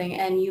something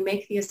and you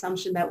make the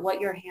assumption that what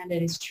you're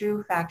handed is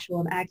true, factual,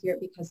 and accurate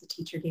because the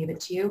teacher gave it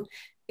to you,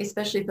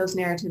 especially if those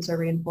narratives are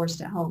reinforced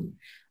at home.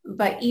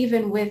 But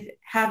even with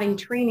having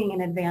training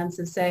in advance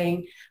of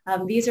saying,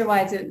 these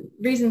are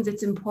reasons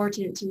it's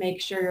important to make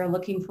sure you're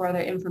looking for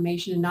other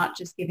information and not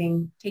just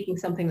taking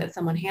something that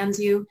someone hands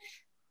you.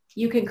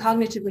 You can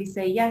cognitively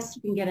say, yes,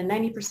 you can get a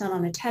 90%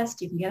 on a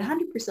test, you can get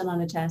 100%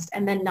 on a test,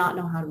 and then not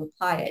know how to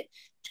apply it.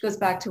 Which goes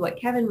back to what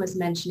Kevin was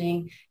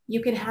mentioning.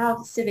 You can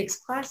have civics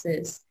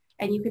classes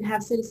and you can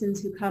have citizens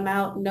who come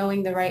out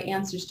knowing the right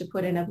answers to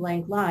put in a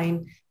blank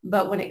line.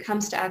 But when it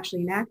comes to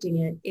actually enacting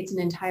it, it's an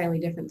entirely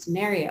different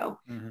scenario.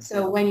 Mm-hmm.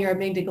 So when your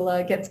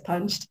amygdala gets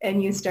punched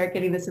and you start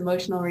getting this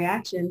emotional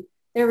reaction,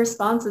 their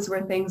responses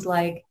were things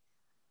like,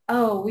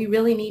 oh, we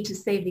really need to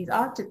save these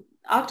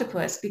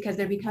octopus because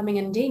they're becoming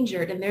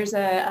endangered. And there's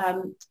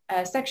a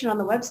section on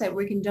the website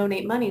where we can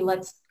donate money.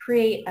 Let's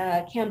create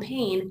a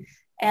campaign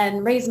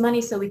and raise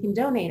money so we can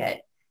donate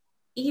it.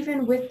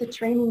 Even with the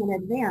training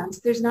in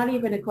advance, there's not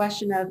even a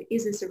question of,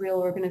 is this a real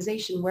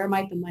organization? Where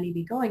might the money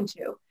be going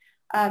to?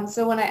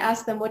 So when I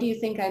ask them, what do you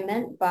think I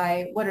meant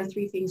by what are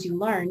 3 things you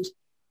learned?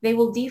 They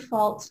will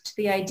default to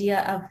the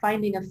idea of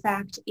finding a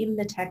fact in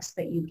the text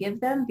that you give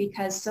them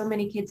because so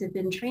many kids have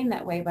been trained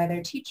that way by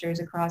their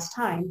teachers across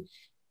time.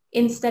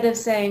 Instead of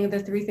saying the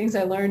 3 things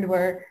I learned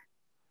were,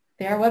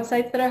 there are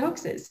websites that are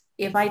hoaxes.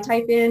 If I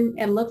type in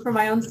and look for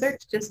my own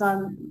search, just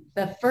on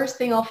the first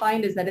thing I'll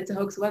find is that it's a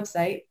hoax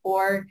website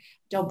or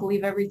don't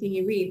believe everything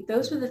you read.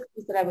 Those were the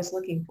things that I was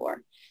looking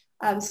for.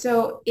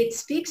 So it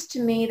speaks to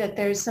me that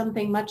there's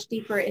something much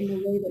deeper in the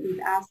way that we've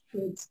asked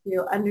kids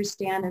to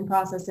understand and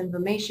process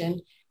information.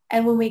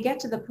 And when we get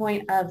to the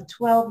point of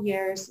 12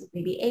 years,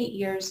 maybe 8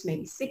 years,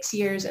 maybe 6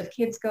 years of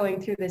kids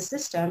going through this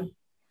system,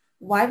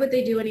 why would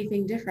they do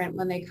anything different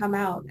when they come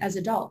out as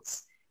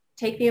adults?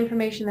 Take the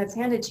information that's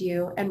handed to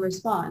you and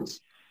respond.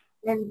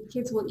 And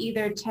kids will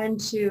either tend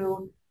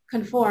to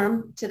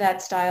conform to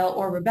that style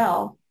or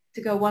rebel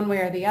to go one way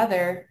or the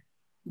other.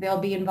 They'll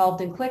be involved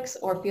in cliques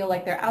or feel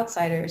like they're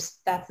outsiders.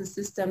 That's the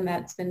system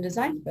that's been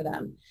designed for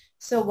them.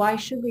 So why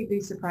should we be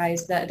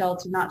surprised that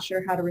adults are not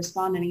sure how to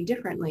respond any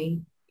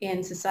differently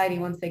in society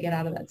once they get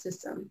out of that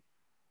system?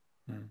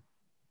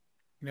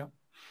 Yeah.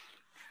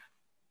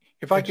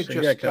 If I could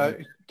just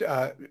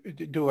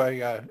do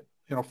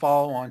a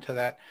follow on to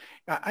that.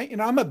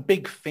 I'm a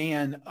big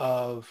fan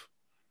of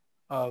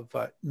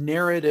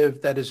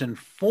narrative that is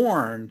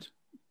informed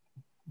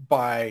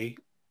by,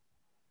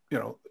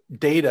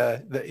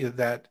 data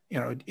that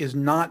is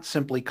not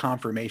simply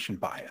confirmation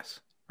bias,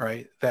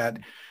 right? That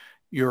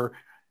you're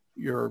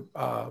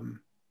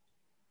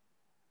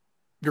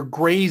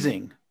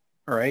grazing,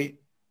 right?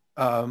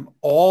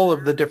 All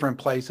of the different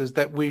places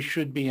that we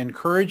should be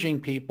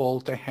encouraging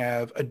people to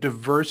have a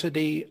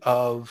diversity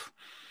of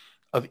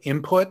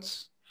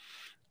inputs,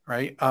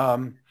 right?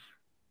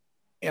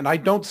 And I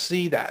don't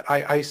see that.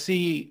 I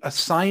see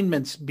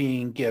assignments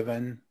being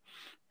given,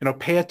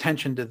 pay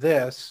attention to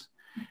this,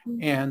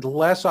 and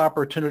less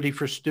opportunity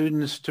for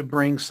students to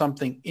bring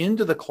something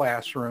into the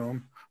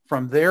classroom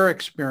from their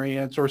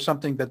experience or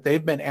something that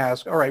they've been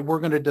asked, all right, we're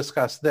going to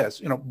discuss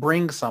this,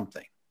 bring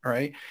something,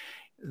 right?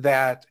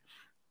 That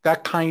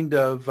kind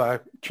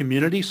of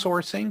community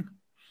sourcing,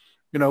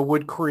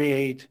 would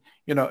create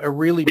a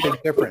really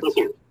big difference.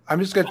 I'm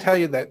just going to tell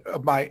you that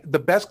the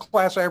best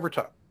class I ever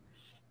took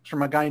was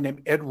from a guy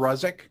named Ed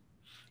Ruzick.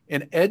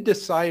 And Ed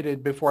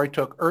decided before I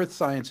took earth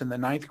science in the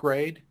 9th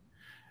grade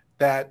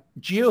that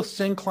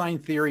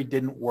geosyncline theory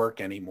didn't work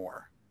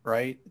anymore,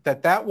 right?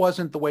 That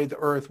wasn't the way the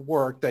earth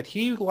worked, that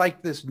he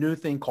liked this new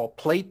thing called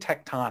plate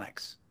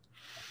tectonics.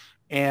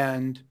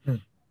 And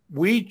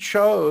we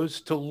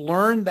chose to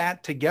learn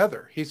that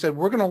together. He said,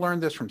 we're going to learn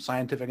this from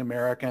Scientific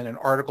American and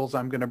articles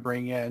I'm going to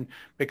bring in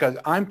because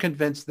I'm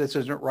convinced this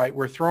isn't right.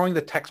 We're throwing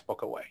the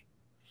textbook away.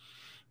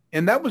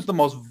 And that was the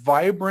most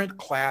vibrant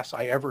class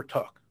I ever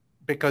took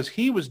because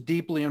he was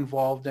deeply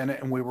involved in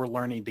it and we were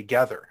learning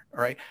together,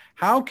 right?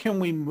 How can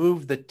we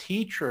move the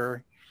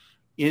teacher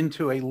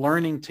into a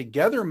learning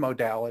together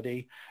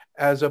modality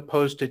as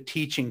opposed to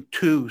teaching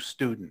to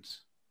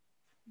students?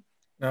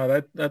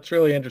 No, that's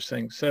really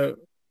interesting. So,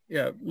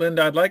 yeah,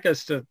 Linda, I'd like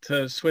us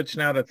to switch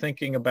now to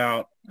thinking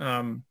about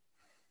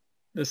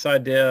this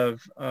idea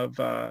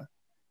of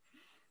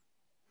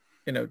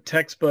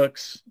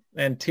textbooks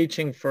and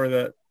teaching for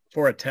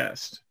a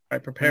test,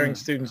 right? Preparing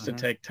students to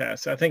take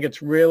tests. I think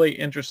it's really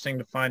interesting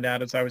to find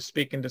out, as I was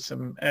speaking to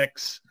some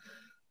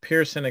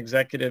ex-Pearson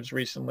executives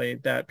recently,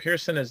 that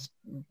Pearson is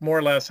more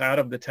or less out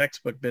of the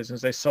textbook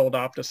business. They sold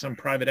off to some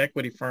private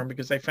equity firm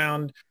because they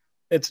found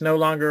it's no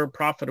longer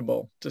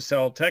profitable to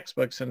sell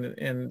textbooks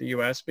in the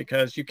US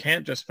because you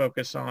can't just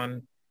focus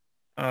on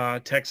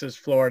Texas,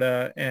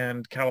 Florida,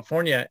 and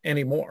California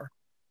anymore,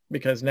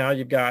 because now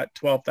you've got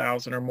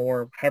 12,000 or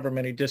more, however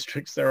many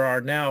districts there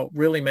are now,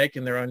 really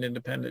making their own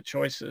independent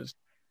choices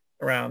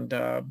around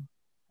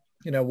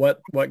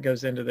what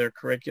goes into their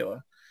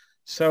curricula.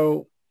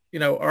 So,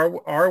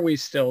 are we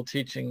still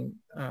teaching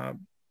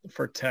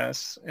for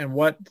tests, and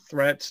what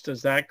threats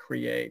does that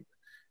create?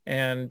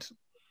 And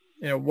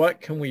what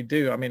can we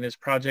do? I mean, is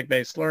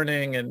project-based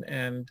learning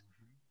and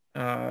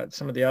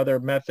some of the other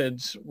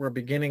methods we're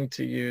beginning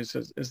to use,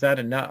 is that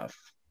enough?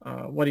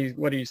 What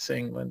are you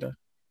seeing, Linda?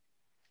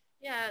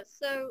 Yeah,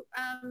 so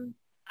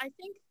I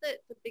think that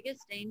the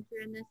biggest danger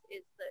in this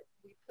is that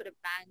we put a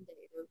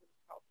Band-Aid over the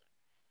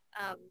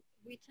problem.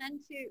 We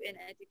tend to, in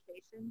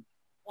education,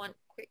 want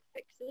quick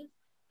fixes,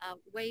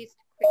 ways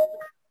to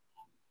quickly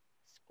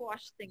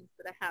squash things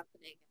that are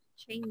happening,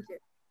 change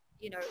it,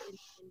 in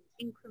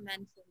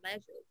incremental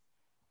measures.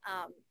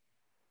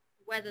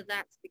 Whether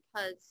that's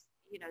because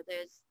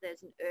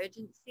there's an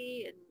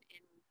urgency in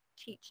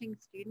teaching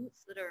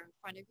students that are in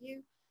front of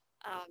you,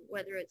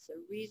 whether it's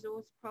a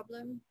resource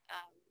problem,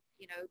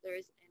 there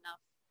isn't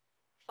enough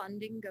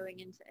funding going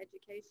into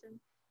education,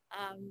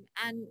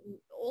 and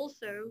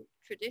also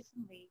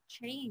traditionally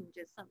change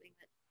is something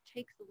that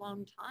takes a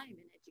long time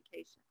in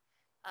education.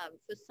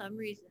 For some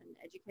reason,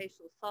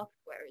 educational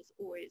software is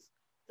always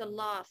the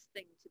last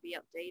thing to be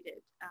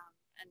updated,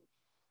 and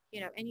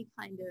any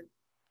kind of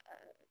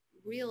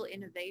real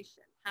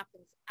innovation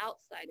happens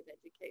outside of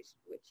education,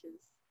 which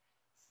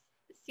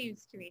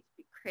seems to me to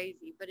be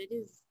crazy, but it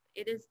is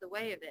the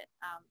way of it,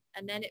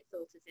 and then it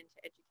filters into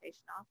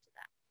education after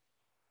that.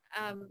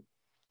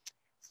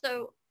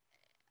 So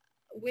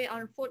we're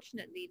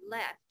unfortunately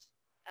left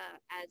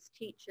as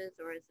teachers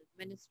or as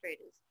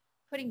administrators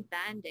putting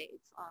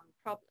Band-Aids on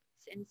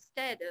problems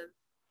instead of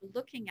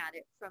looking at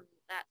it from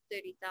that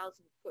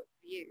 30,000 foot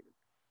view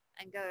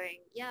and going,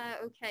 yeah,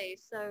 okay,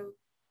 so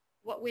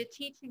what we're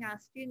teaching our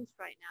students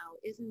right now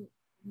isn't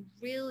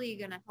really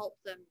going to help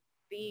them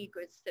be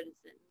good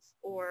citizens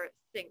or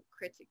think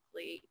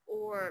critically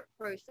or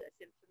process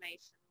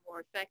information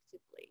more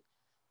effectively.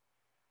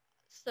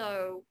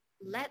 So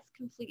let's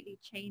completely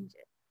change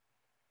it.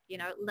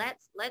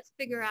 Let's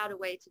figure out a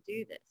way to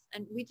do this.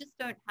 And we just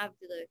don't have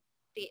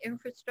the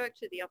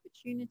infrastructure, the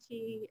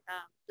opportunity,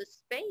 the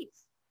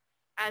space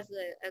as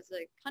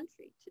a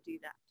country to do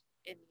that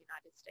in the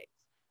United States,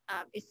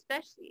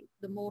 especially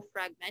the more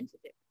fragmented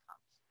it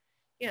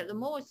becomes.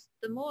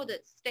 The more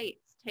that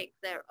states take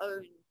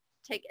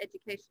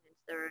education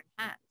into their own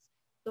hands,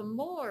 the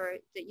more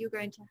that you're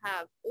going to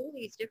have all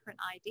these different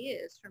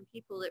ideas from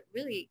people that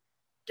really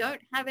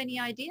don't have any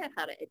idea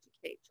how to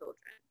educate children.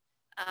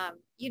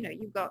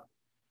 You've got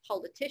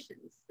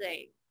politicians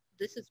saying,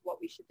 this is what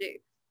we should do.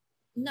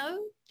 No,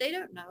 they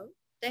don't know.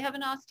 They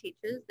haven't asked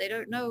teachers. They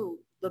don't know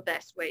the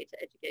best way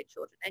to educate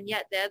children. And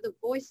yet they're the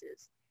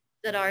voices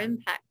that are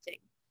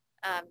impacting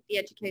the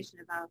education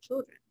of our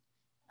children,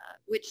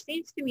 which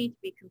seems to me to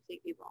be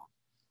completely wrong.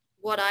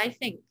 What I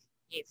think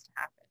needs to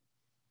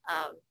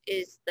happen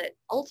is that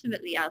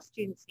ultimately our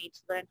students need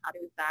to learn how to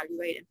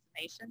evaluate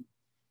information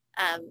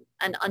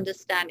and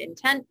understand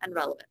intent and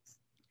relevance.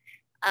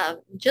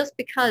 Just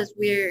because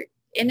we're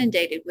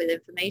inundated with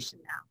information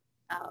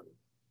now,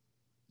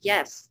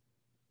 yes,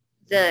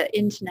 the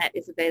internet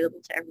is available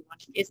to everyone.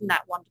 Isn't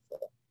that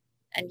wonderful?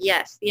 And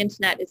yes, the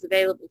internet is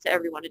available to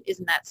everyone. And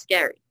isn't that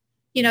scary?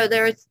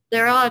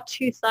 There are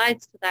two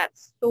sides to that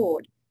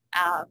sword.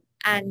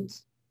 And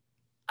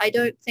I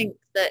don't think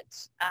that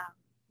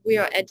we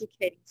are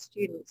educating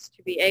students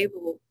to be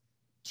able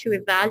to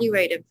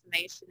evaluate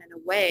information in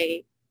a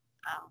way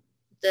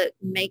that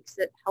makes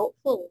it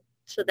helpful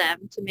to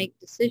them to make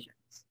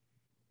decisions.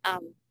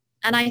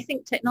 And I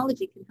think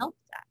technology can help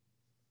that.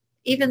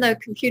 Even though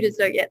computers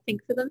don't yet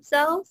think for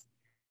themselves,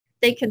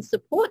 they can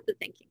support the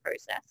thinking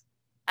process.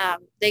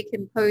 They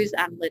can pose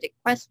analytic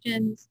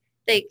questions.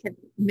 They can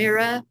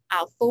mirror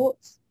our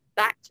thoughts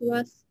back to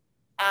us.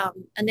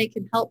 And they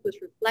can help with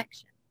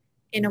reflection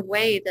in a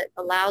way that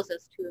allows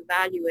us to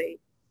evaluate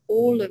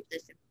all of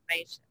this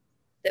information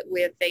that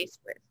we're faced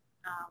with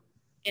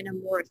in a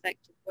more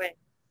effective way.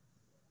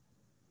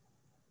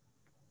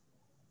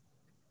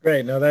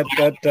 Great. Now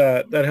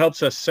that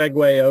helps us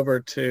segue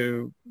over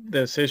to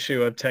this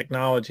issue of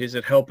technology. Is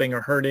it helping or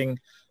hurting,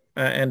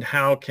 and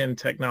how can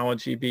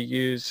technology be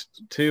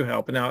used to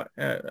help? Now,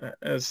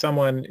 as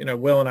someone,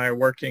 Will and I are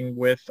working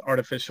with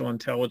artificial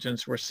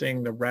intelligence. We're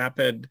seeing the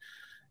rapid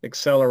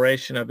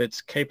acceleration of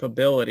its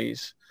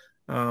capabilities.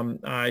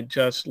 I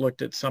just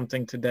looked at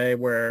something today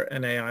where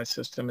an AI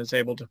system is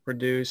able to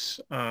produce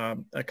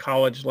a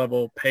college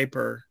level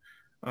paper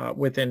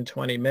within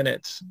 20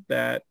 minutes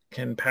that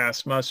can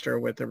pass muster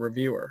with a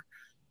reviewer,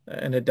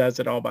 and it does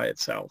it all by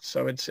itself.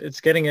 So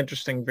it's getting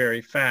interesting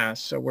very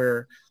fast. So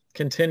we're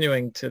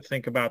continuing to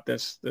think about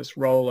this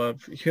role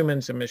of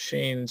humans and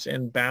machines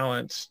in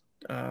balance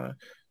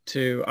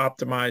to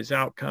optimize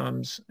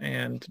outcomes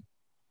and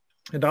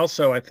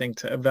also, I think,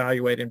 to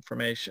evaluate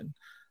information.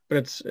 But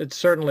it's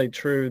certainly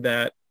true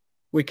that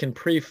we can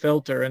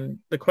pre-filter, and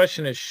the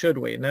question is, should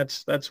we? And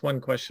that's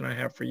one question I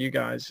have for you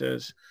guys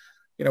is,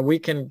 we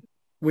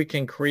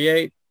can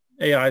create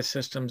AI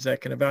systems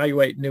that can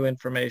evaluate new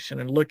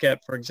information and look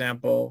at, for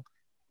example,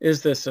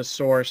 is this a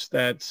source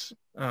that's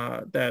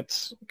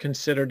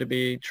considered to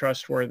be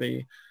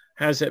trustworthy?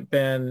 Has it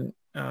been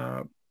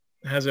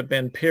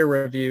peer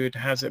reviewed?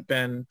 Has it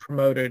been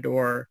promoted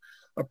or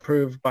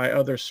approved by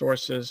other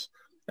sources?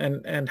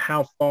 And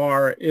how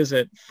far is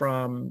it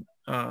from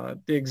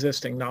the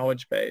existing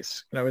knowledge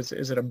base?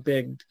 Is it a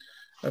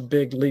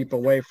big leap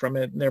away from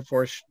it, and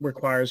therefore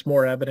requires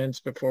more evidence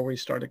before we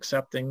start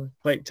accepting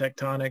plate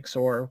tectonics,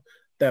 or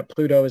that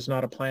Pluto is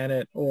not a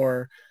planet,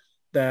 or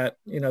that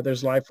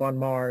there's life on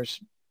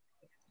Mars,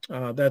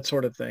 that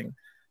sort of thing.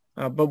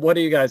 But what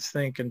do you guys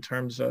think in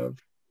terms of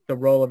the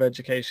role of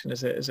education?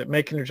 Is it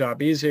making your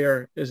job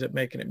easier? Is it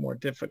making it more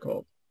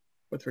difficult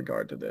with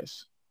regard to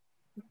this?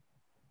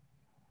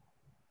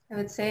 I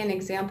would say an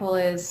example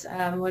is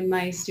when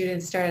my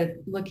students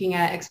started looking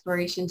at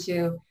exploration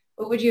to,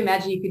 what would you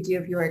imagine you could do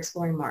if you were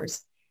exploring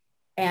Mars?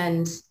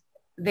 And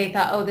they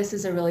thought, oh, this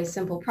is a really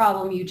simple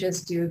problem. You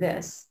just do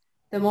this.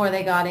 The more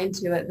they got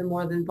into it, the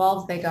more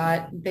involved they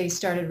got, they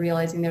started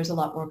realizing there's a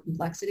lot more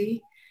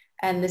complexity.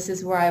 And this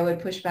is where I would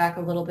push back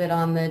a little bit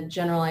on the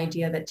general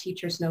idea that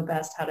teachers know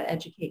best how to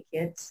educate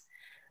kids.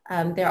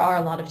 There are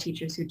a lot of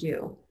teachers who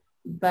do.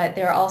 But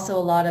there are also a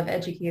lot of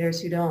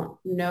educators who don't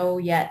know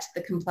yet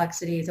the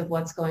complexities of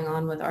what's going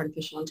on with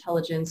artificial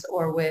intelligence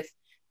or with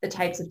the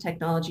types of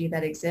technology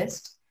that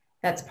exist.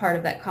 That's part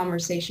of that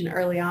conversation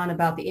early on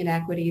about the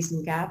inequities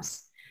and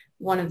gaps.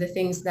 One of the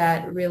things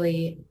that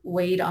really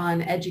weighed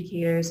on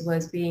educators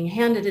was being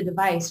handed a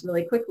device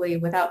really quickly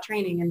without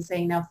training and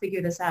saying, now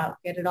figure this out,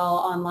 get it all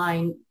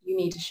online, you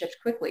need to shift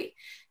quickly.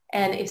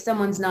 And if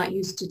someone's not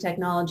used to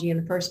technology in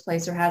the first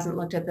place or hasn't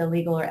looked at the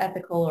legal or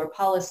ethical or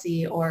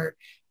policy or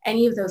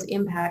any of those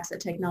impacts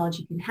that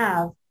technology can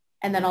have,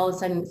 and then all of a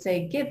sudden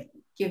say,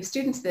 give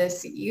students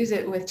this, use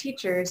it with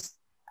teachers,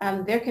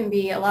 there can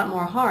be a lot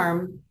more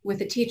harm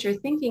with a teacher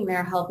thinking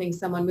they're helping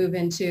someone move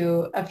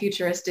into a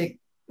futuristic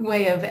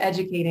way of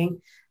educating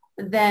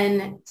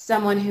than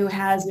someone who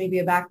has maybe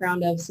a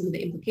background of some of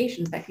the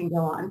implications that can go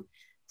on.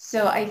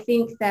 So I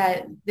think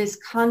that this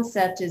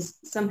concept is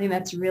something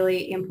that's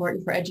really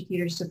important for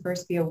educators to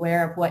first be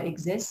aware of what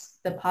exists,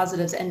 the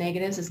positives and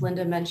negatives, as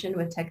Linda mentioned,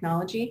 with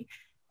technology.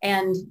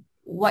 And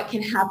what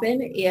can happen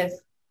if,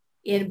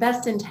 in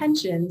best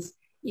intentions,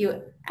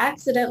 you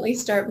accidentally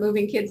start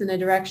moving kids in a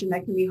direction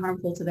that can be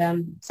harmful to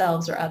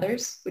themselves or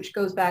others, which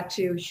goes back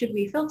to, should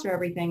we filter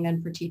everything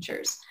then for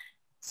teachers?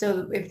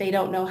 So if they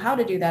don't know how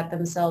to do that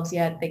themselves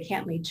yet, they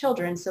can't lead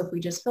children. So if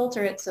we just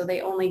filter it so they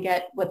only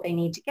get what they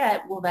need to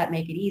get, will that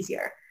make it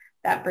easier?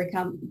 That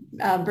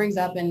brings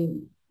up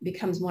and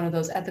becomes one of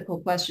those ethical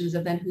questions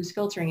of then who's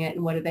filtering it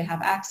and what do they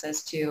have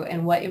access to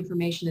and what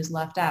information is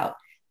left out.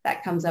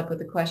 That comes up with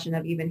the question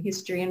of even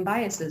history and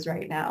biases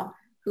right now.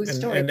 Whose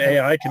story? And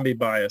AI can be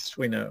biased,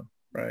 we know,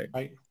 right?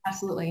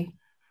 Absolutely.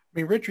 I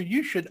mean, Richard,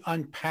 you should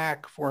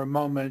unpack for a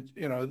moment,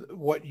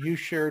 what you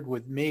shared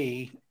with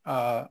me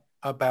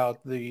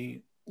about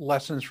the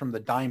lessons from the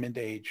Diamond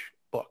Age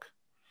book.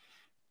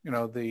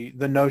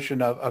 The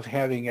notion of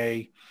having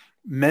a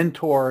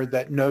mentor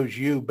that knows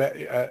you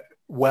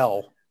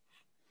well.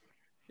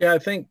 Yeah, I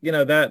think,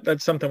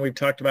 that's something we've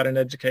talked about in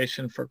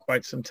education for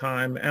quite some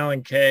time.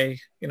 Alan Kay,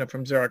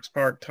 from Xerox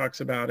PARC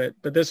talks about it.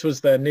 But this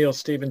was the Neal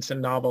Stephenson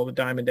novel, The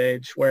Diamond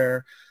Age,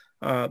 where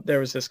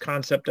there was this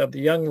concept of the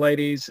young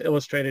lady's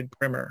illustrated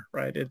primer,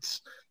 right?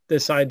 It's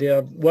this idea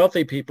of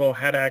wealthy people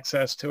had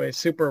access to a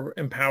super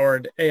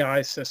empowered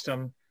AI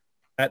system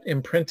that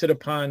imprinted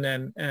upon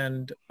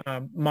and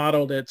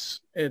modeled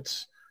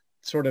its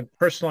sort of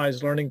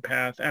personalized learning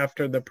path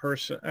after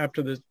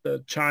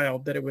the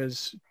child that it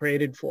was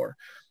created for.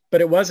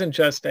 But it wasn't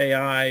just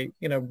AI,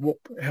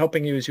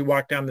 helping you as you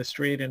walk down the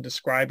street and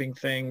describing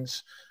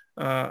things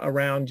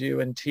around you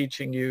and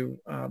teaching you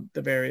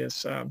the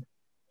various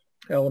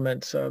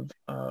elements of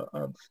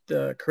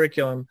the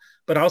curriculum.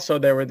 But also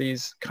there were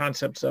these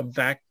concepts of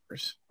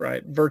vectors,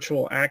 right?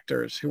 Virtual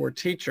actors who were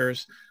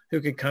teachers who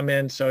could come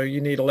in. So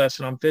you need a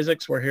lesson on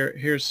physics, where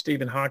here's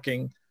Stephen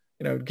Hawking,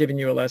 giving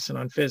you a lesson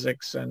on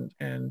physics, and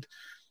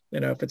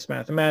if it's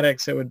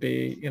mathematics, it would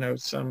be,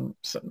 some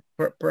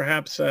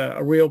perhaps a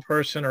real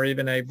person, or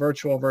even a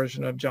virtual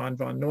version of John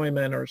von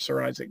Neumann or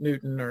Sir Isaac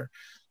Newton or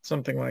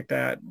something like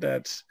that.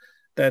 That's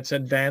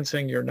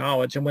advancing your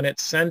knowledge. And when it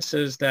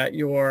senses that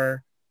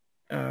your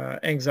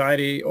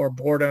anxiety or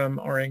boredom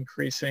are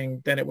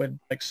increasing, then it would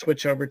like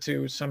switch over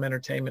to some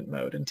entertainment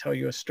mode and tell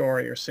you a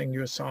story or sing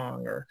you a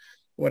song or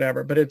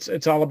whatever. But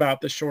it's all about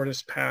the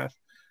shortest path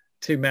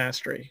to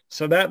mastery.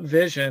 So that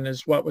vision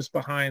is what was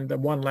behind the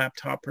one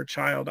laptop per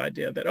child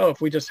idea, that, if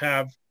we just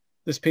have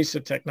this piece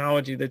of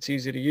technology that's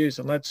easy to use,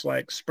 and let's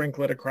like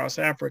sprinkle it across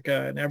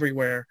Africa and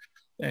everywhere.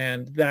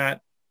 And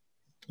that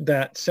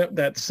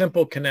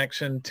simple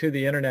connection to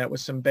the internet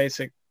with some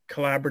basic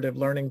collaborative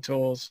learning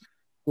tools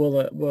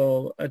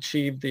will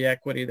achieve the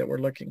equity that we're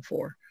looking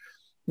for.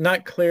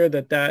 Not clear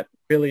that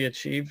really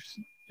achieved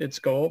its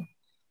goal,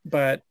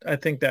 but I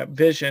think that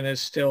vision is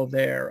still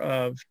there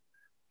of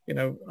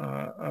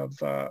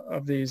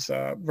these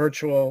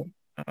virtual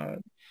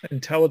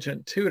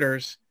intelligent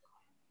tutors,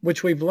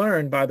 which we've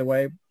learned, by the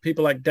way,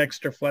 people like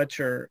Dexter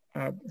Fletcher,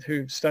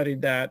 who've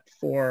studied that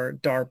for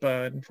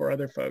DARPA and for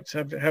other folks,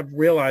 have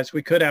realized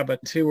we could have a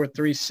 2 or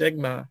 3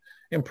 sigma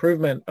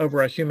improvement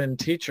over a human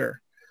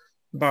teacher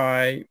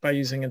by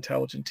using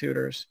intelligent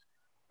tutors.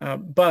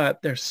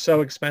 But they're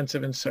so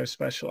expensive and so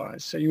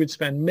specialized. So you would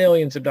spend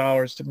millions of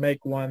dollars to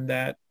make one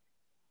that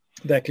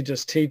could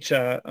just teach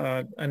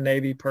a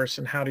Navy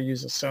person how to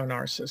use a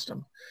sonar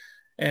system.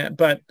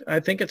 But I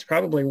think it's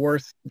probably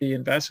worth the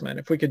investment.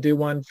 If we could do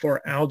one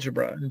for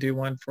algebra and do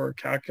one for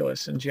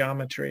calculus and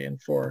geometry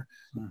and for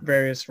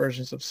various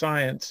versions of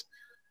science,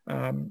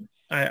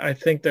 I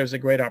think there's a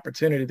great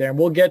opportunity there. And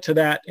we'll get to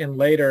that in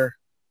later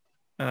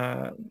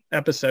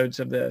episodes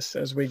of this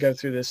as we go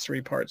through this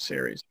 3-part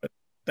series. But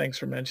thanks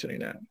for mentioning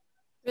that.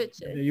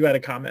 Richard. You had a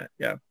comment,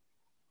 yeah.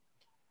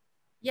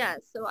 Yeah,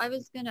 so I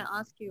was going to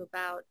ask you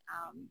about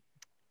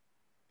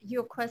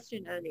your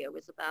question earlier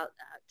was about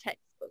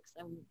textbooks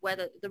and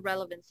whether the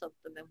relevance of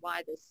them and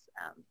why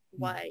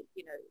why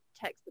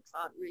textbooks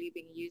aren't really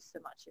being used so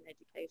much in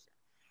education.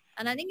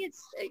 And I think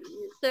it's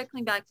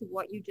circling back to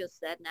what you just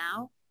said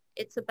now.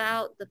 It's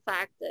about the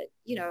fact that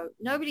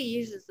nobody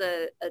uses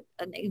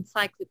an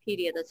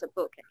encyclopedia that's a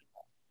book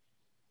anymore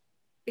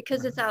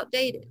because it's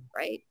outdated,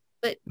 right?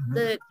 But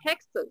the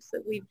textbooks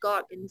that we've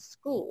got in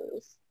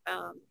schools,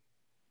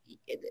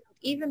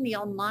 even the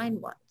online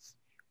ones,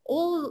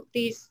 all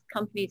these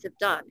companies have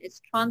done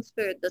is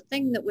transferred the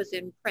thing that was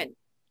in print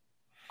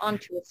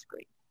onto a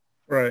screen.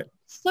 Right.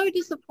 So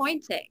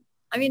disappointing.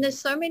 I mean, there's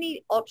so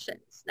many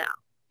options now.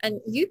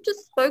 And you've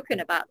just spoken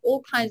about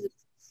all kinds of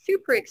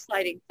super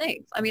exciting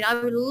things. I mean, I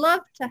would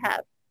love to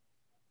have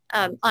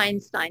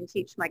Einstein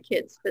teach my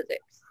kids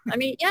physics. I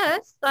mean,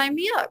 yes, sign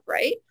me up,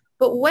 right?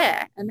 But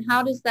where and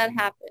how does that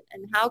happen?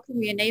 And how can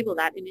we enable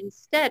that? And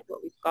instead,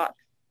 what we've got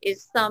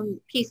is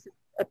some piece of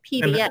a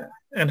PDF.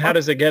 And how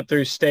does it get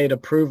through state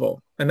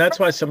approval? And that's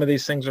why some of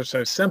these things are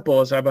so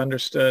simple, as I've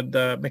understood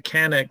the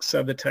mechanics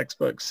of the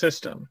textbook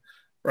system,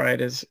 right?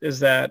 Is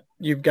that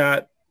you've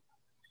got,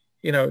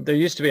 there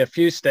used to be a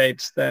few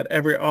states that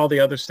all the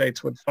other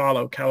states would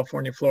follow,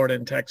 California, Florida,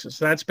 and Texas.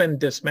 So that's been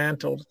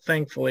dismantled,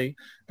 thankfully,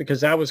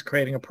 because that was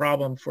creating a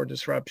problem for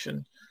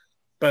disruption.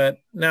 But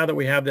now that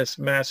we have this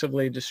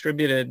massively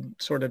distributed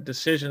sort of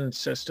decision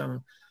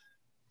system,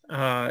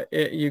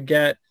 you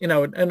get,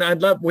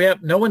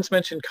 and no one's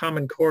mentioned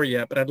Common Core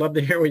yet, but I'd love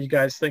to hear what you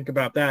guys think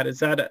about that. Is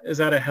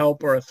that a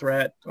help or a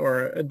threat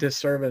or a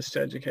disservice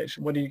to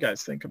education? What do you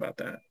guys think about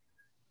that?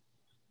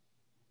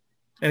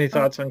 Any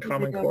thoughts on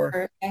Common Core?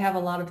 First. I have a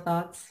lot of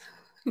thoughts,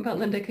 but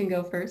Linda can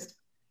go first.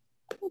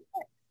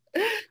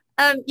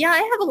 Yeah,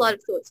 I have a lot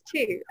of thoughts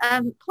too.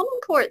 Common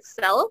Core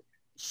itself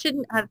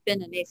shouldn't have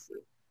been an issue.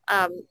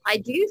 I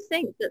do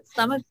think that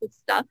some of the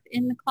stuff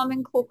in the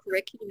Common Core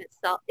curriculum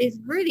itself is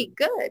really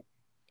good.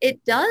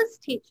 It does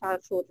teach our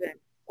children,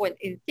 or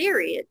in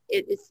theory,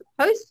 it is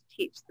supposed to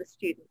teach the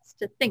students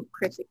to think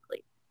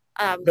critically.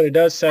 But it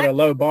does set a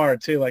low bar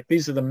too. Like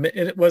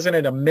wasn't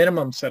it a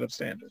minimum set of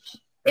standards?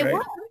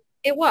 Right?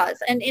 It was.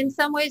 And in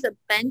some ways, a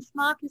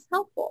benchmark is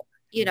helpful.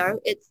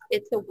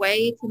 It's a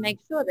way to make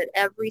sure that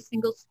every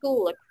single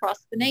school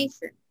across the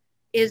nation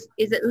is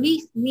at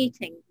least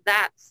meeting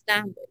that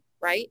standard,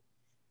 right?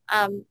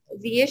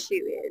 The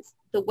issue is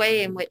the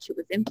way in which it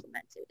was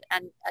implemented.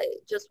 And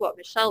just what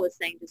Michelle was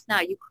saying just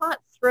now, you can't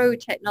throw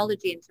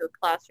technology into a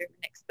classroom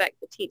and expect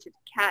the teacher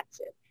to catch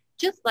it.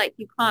 Just like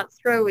you can't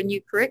throw a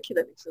new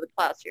curriculum into the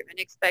classroom and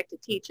expect a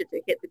teacher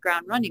to hit the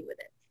ground running with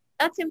it.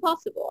 That's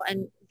impossible.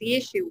 And the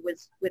issue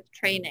was with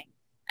training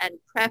and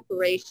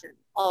preparation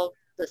of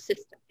the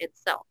system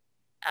itself,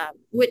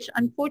 which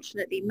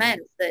unfortunately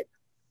meant that,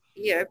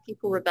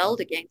 people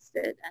rebelled against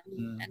it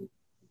and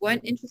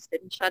weren't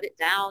interested and shut it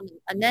down.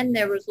 And then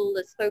there was all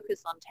this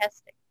focus on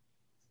testing.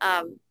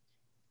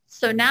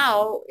 So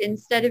now,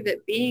 instead of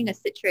it being a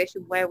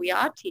situation where we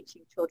are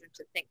teaching children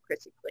to think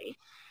critically,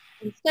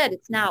 instead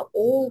it's now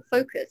all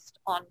focused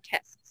on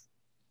tests.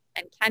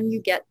 And can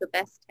you get the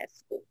best test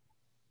score?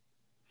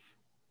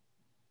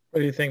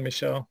 What do you think,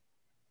 Michelle?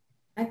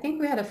 I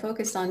think we had a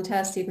focus on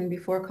tests even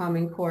before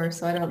Common Core,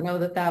 so I don't know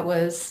that that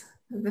was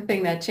the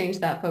thing that changed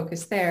that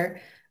focus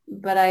there.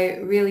 But I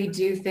really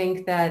do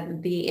think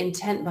that the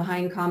intent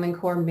behind Common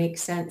Core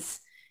makes sense.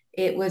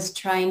 It was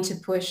trying to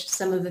push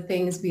some of the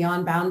things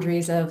beyond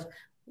boundaries of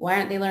why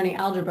aren't they learning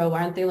algebra?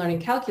 Why aren't they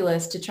learning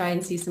calculus, to try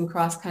and see some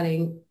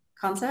cross-cutting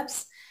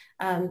concepts.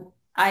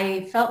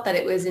 I felt that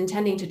it was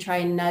intending to try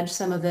and nudge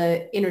some of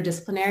the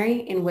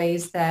interdisciplinary in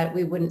ways that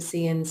we wouldn't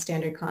see in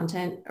standard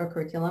content or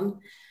curriculum.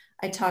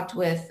 I talked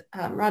with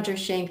Roger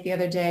Schenk the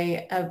other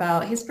day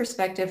about his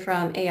perspective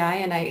from AI,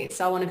 and I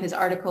saw one of his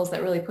articles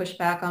that really pushed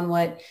back on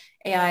what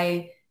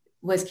AI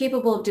was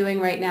capable of doing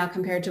right now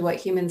compared to what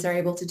humans are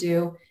able to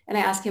do. And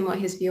I asked him what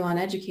his view on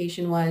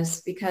education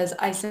was, because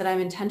I said I'm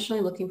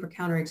intentionally looking for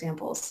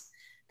counterexamples.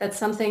 That's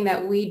something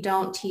that we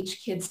don't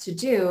teach kids to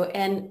do.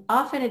 And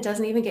often it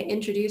doesn't even get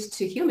introduced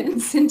to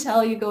humans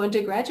until you go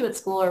into graduate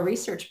school or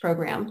research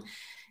program.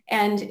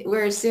 And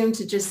we're assumed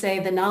to just say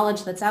the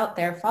knowledge that's out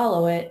there,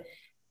 follow it.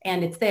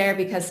 And it's there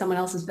because someone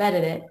else has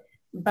vetted it.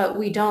 But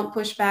we don't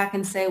push back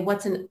and say,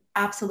 what's an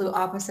absolute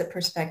opposite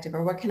perspective?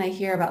 Or what can I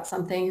hear about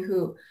something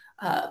who,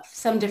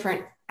 some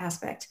different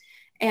aspect?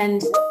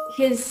 And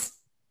his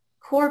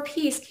core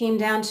piece came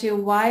down to,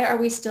 why are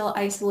we still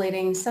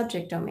isolating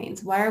subject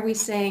domains? Why are we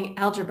saying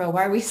algebra?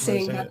 Why are we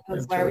saying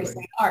calculus? Why are we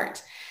saying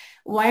art?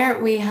 Why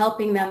aren't we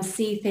helping them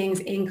see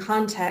things in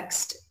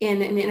context,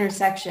 in an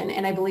intersection?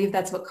 And I believe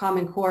that's what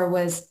Common Core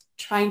was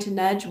trying to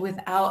nudge,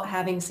 without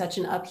having such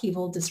an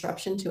upheaval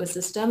disruption to a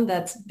system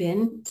that's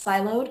been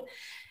siloed.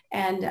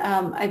 And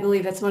I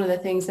believe that's one of the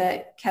things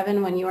that,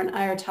 Kevin, when you and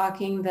I are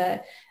talking,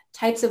 the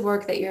types of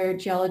work that your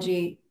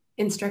geology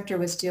instructor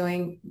was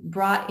doing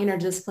brought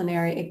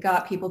interdisciplinary. It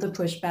got people to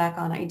push back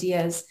on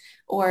ideas.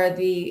 Or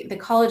the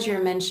college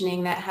you're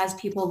mentioning that has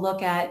people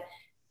look at,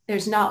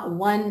 there's not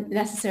one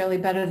necessarily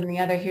better than the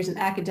other. Here's an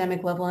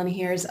academic level and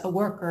here's a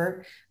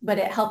worker, but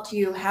it helped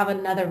you have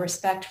another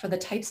respect for the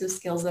types of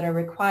skills that are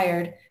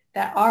required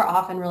that are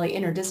often really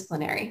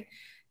interdisciplinary.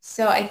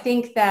 So I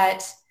think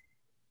that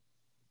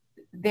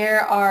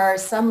there are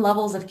some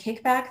levels of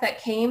kickback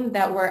that came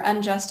that were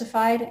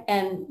unjustified.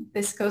 And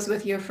this goes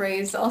with your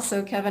phrase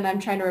also, Kevin. I'm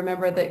trying to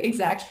remember the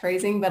exact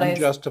phrasing, but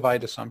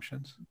unjustified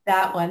assumptions.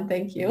 That one,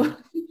 thank you.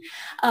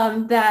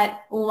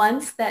 That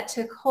once that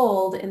took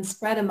hold and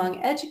spread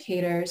among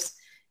educators,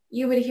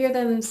 you would hear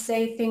them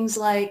say things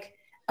like,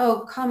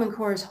 oh, Common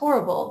Core is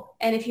horrible.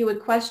 And if you would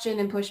question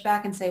and push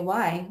back and say,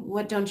 why?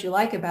 What don't you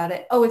like about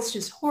it? Oh, it's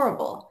just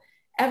horrible.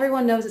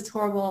 Everyone knows it's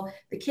horrible.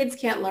 The kids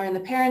can't learn.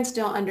 The parents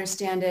don't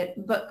understand it,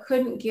 but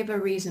couldn't give a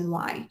reason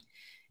why.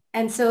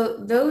 And so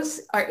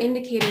those are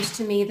indicators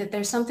to me that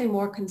there's something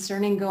more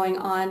concerning going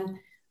on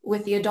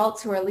with the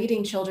adults who are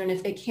leading children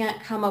if they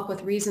can't come up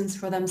with reasons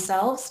for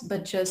themselves,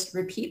 but just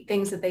repeat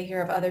things that they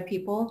hear of other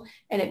people.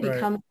 And it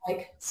becomes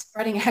like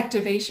spreading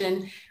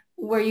activation,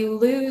 where you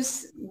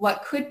lose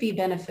what could be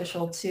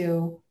beneficial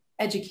to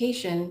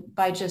education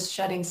by just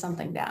shutting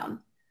something down.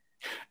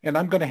 And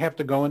I'm going to have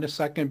to go in a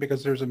second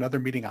because there's another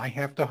meeting I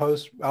have to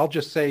host. I'll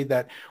just say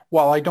that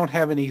while I don't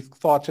have any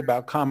thoughts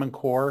about Common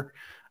Core,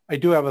 I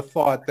do have a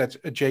thought that's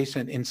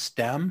adjacent in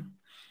STEM,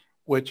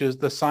 which is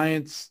the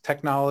science,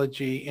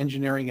 technology,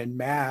 engineering, and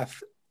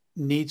math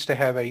needs to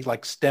have a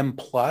like STEM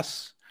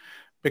plus,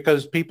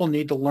 because people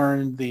need to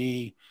learn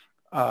the,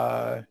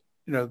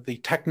 the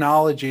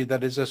technology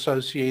that is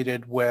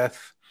associated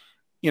with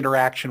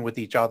interaction with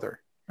each other,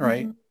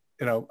 right?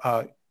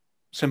 Mm-hmm.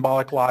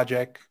 Symbolic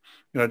logic,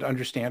 to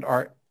understand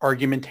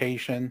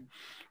argumentation.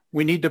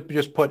 We need to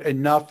just put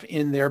enough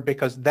in there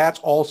because that's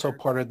also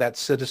part of that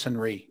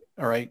citizenry,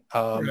 all right,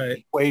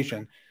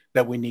 equation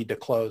that we need to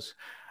close.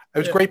 It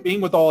was great being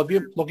with all of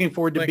you. Looking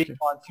forward to being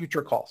on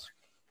future calls.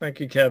 Thank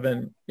you,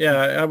 Kevin. Yeah,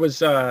 I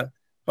was, I'll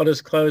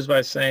just close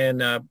by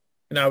saying, I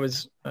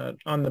was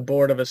on the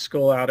board of a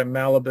school out in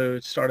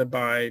Malibu started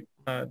by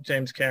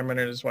James Cameron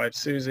and his wife,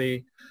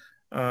 Susie.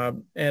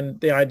 And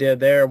the idea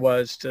there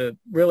was to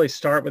really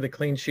start with a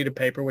clean sheet of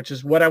paper, which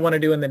is what I want to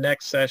do in the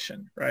next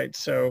session, right?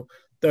 So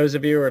those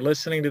of you who are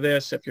listening to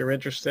this, if you're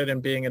interested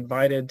in being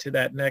invited to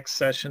that next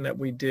session that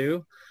we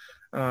do,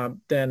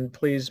 then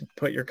please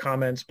put your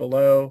comments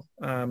below,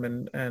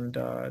 and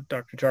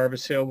Dr.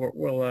 Jarvis Hill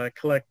will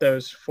collect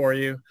those for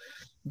you.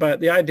 But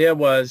the idea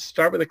was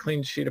start with a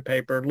clean sheet of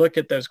paper, look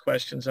at those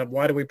questions of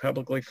why do we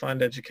publicly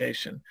fund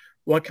education?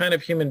 What kind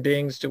of human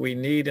beings do we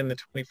need in the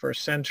 21st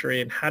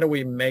century, and how do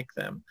we make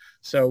them?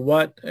 So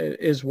what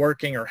is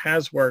working or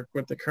has worked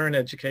with the current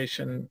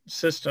education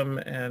system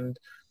and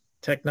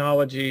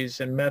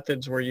technologies and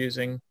methods we're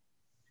using?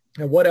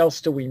 And what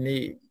else do we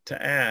need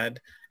to add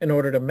in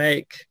order to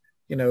make,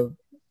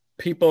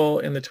 people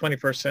in the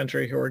 21st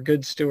century who are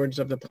good stewards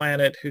of the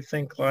planet, who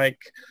think like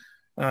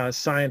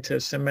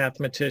scientists and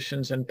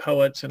mathematicians and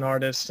poets and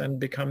artists and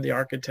become the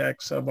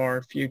architects of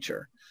our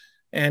future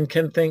and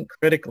can think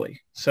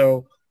critically.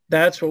 So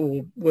that's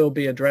what we'll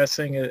be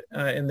addressing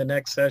in the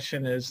next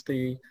session is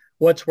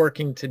what's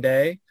working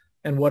today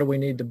and what do we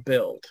need to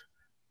build.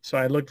 So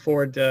I look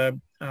forward to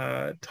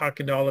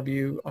talking to all of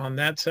you on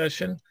that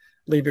session.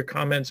 Leave your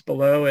comments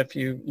below if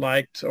you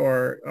liked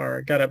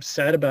or got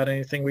upset about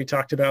anything we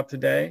talked about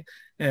today.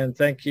 And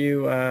thank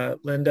you,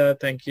 Linda.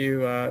 Thank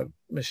you,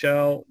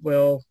 Michelle,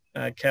 Will,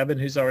 Kevin,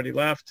 who's already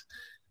left.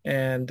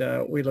 And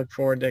we look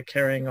forward to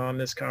carrying on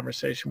this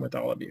conversation with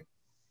all of you.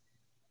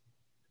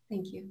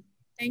 Thank you.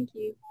 Thank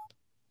you.